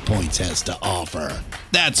Fantasy Points has to offer.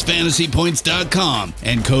 That's FantasyPoints.com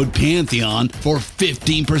and code Pantheon for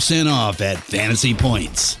 15% off at Fantasy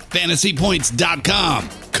Points. FantasyPoints.com,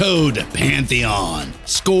 code Pantheon.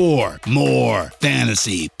 Score more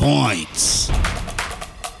fantasy points.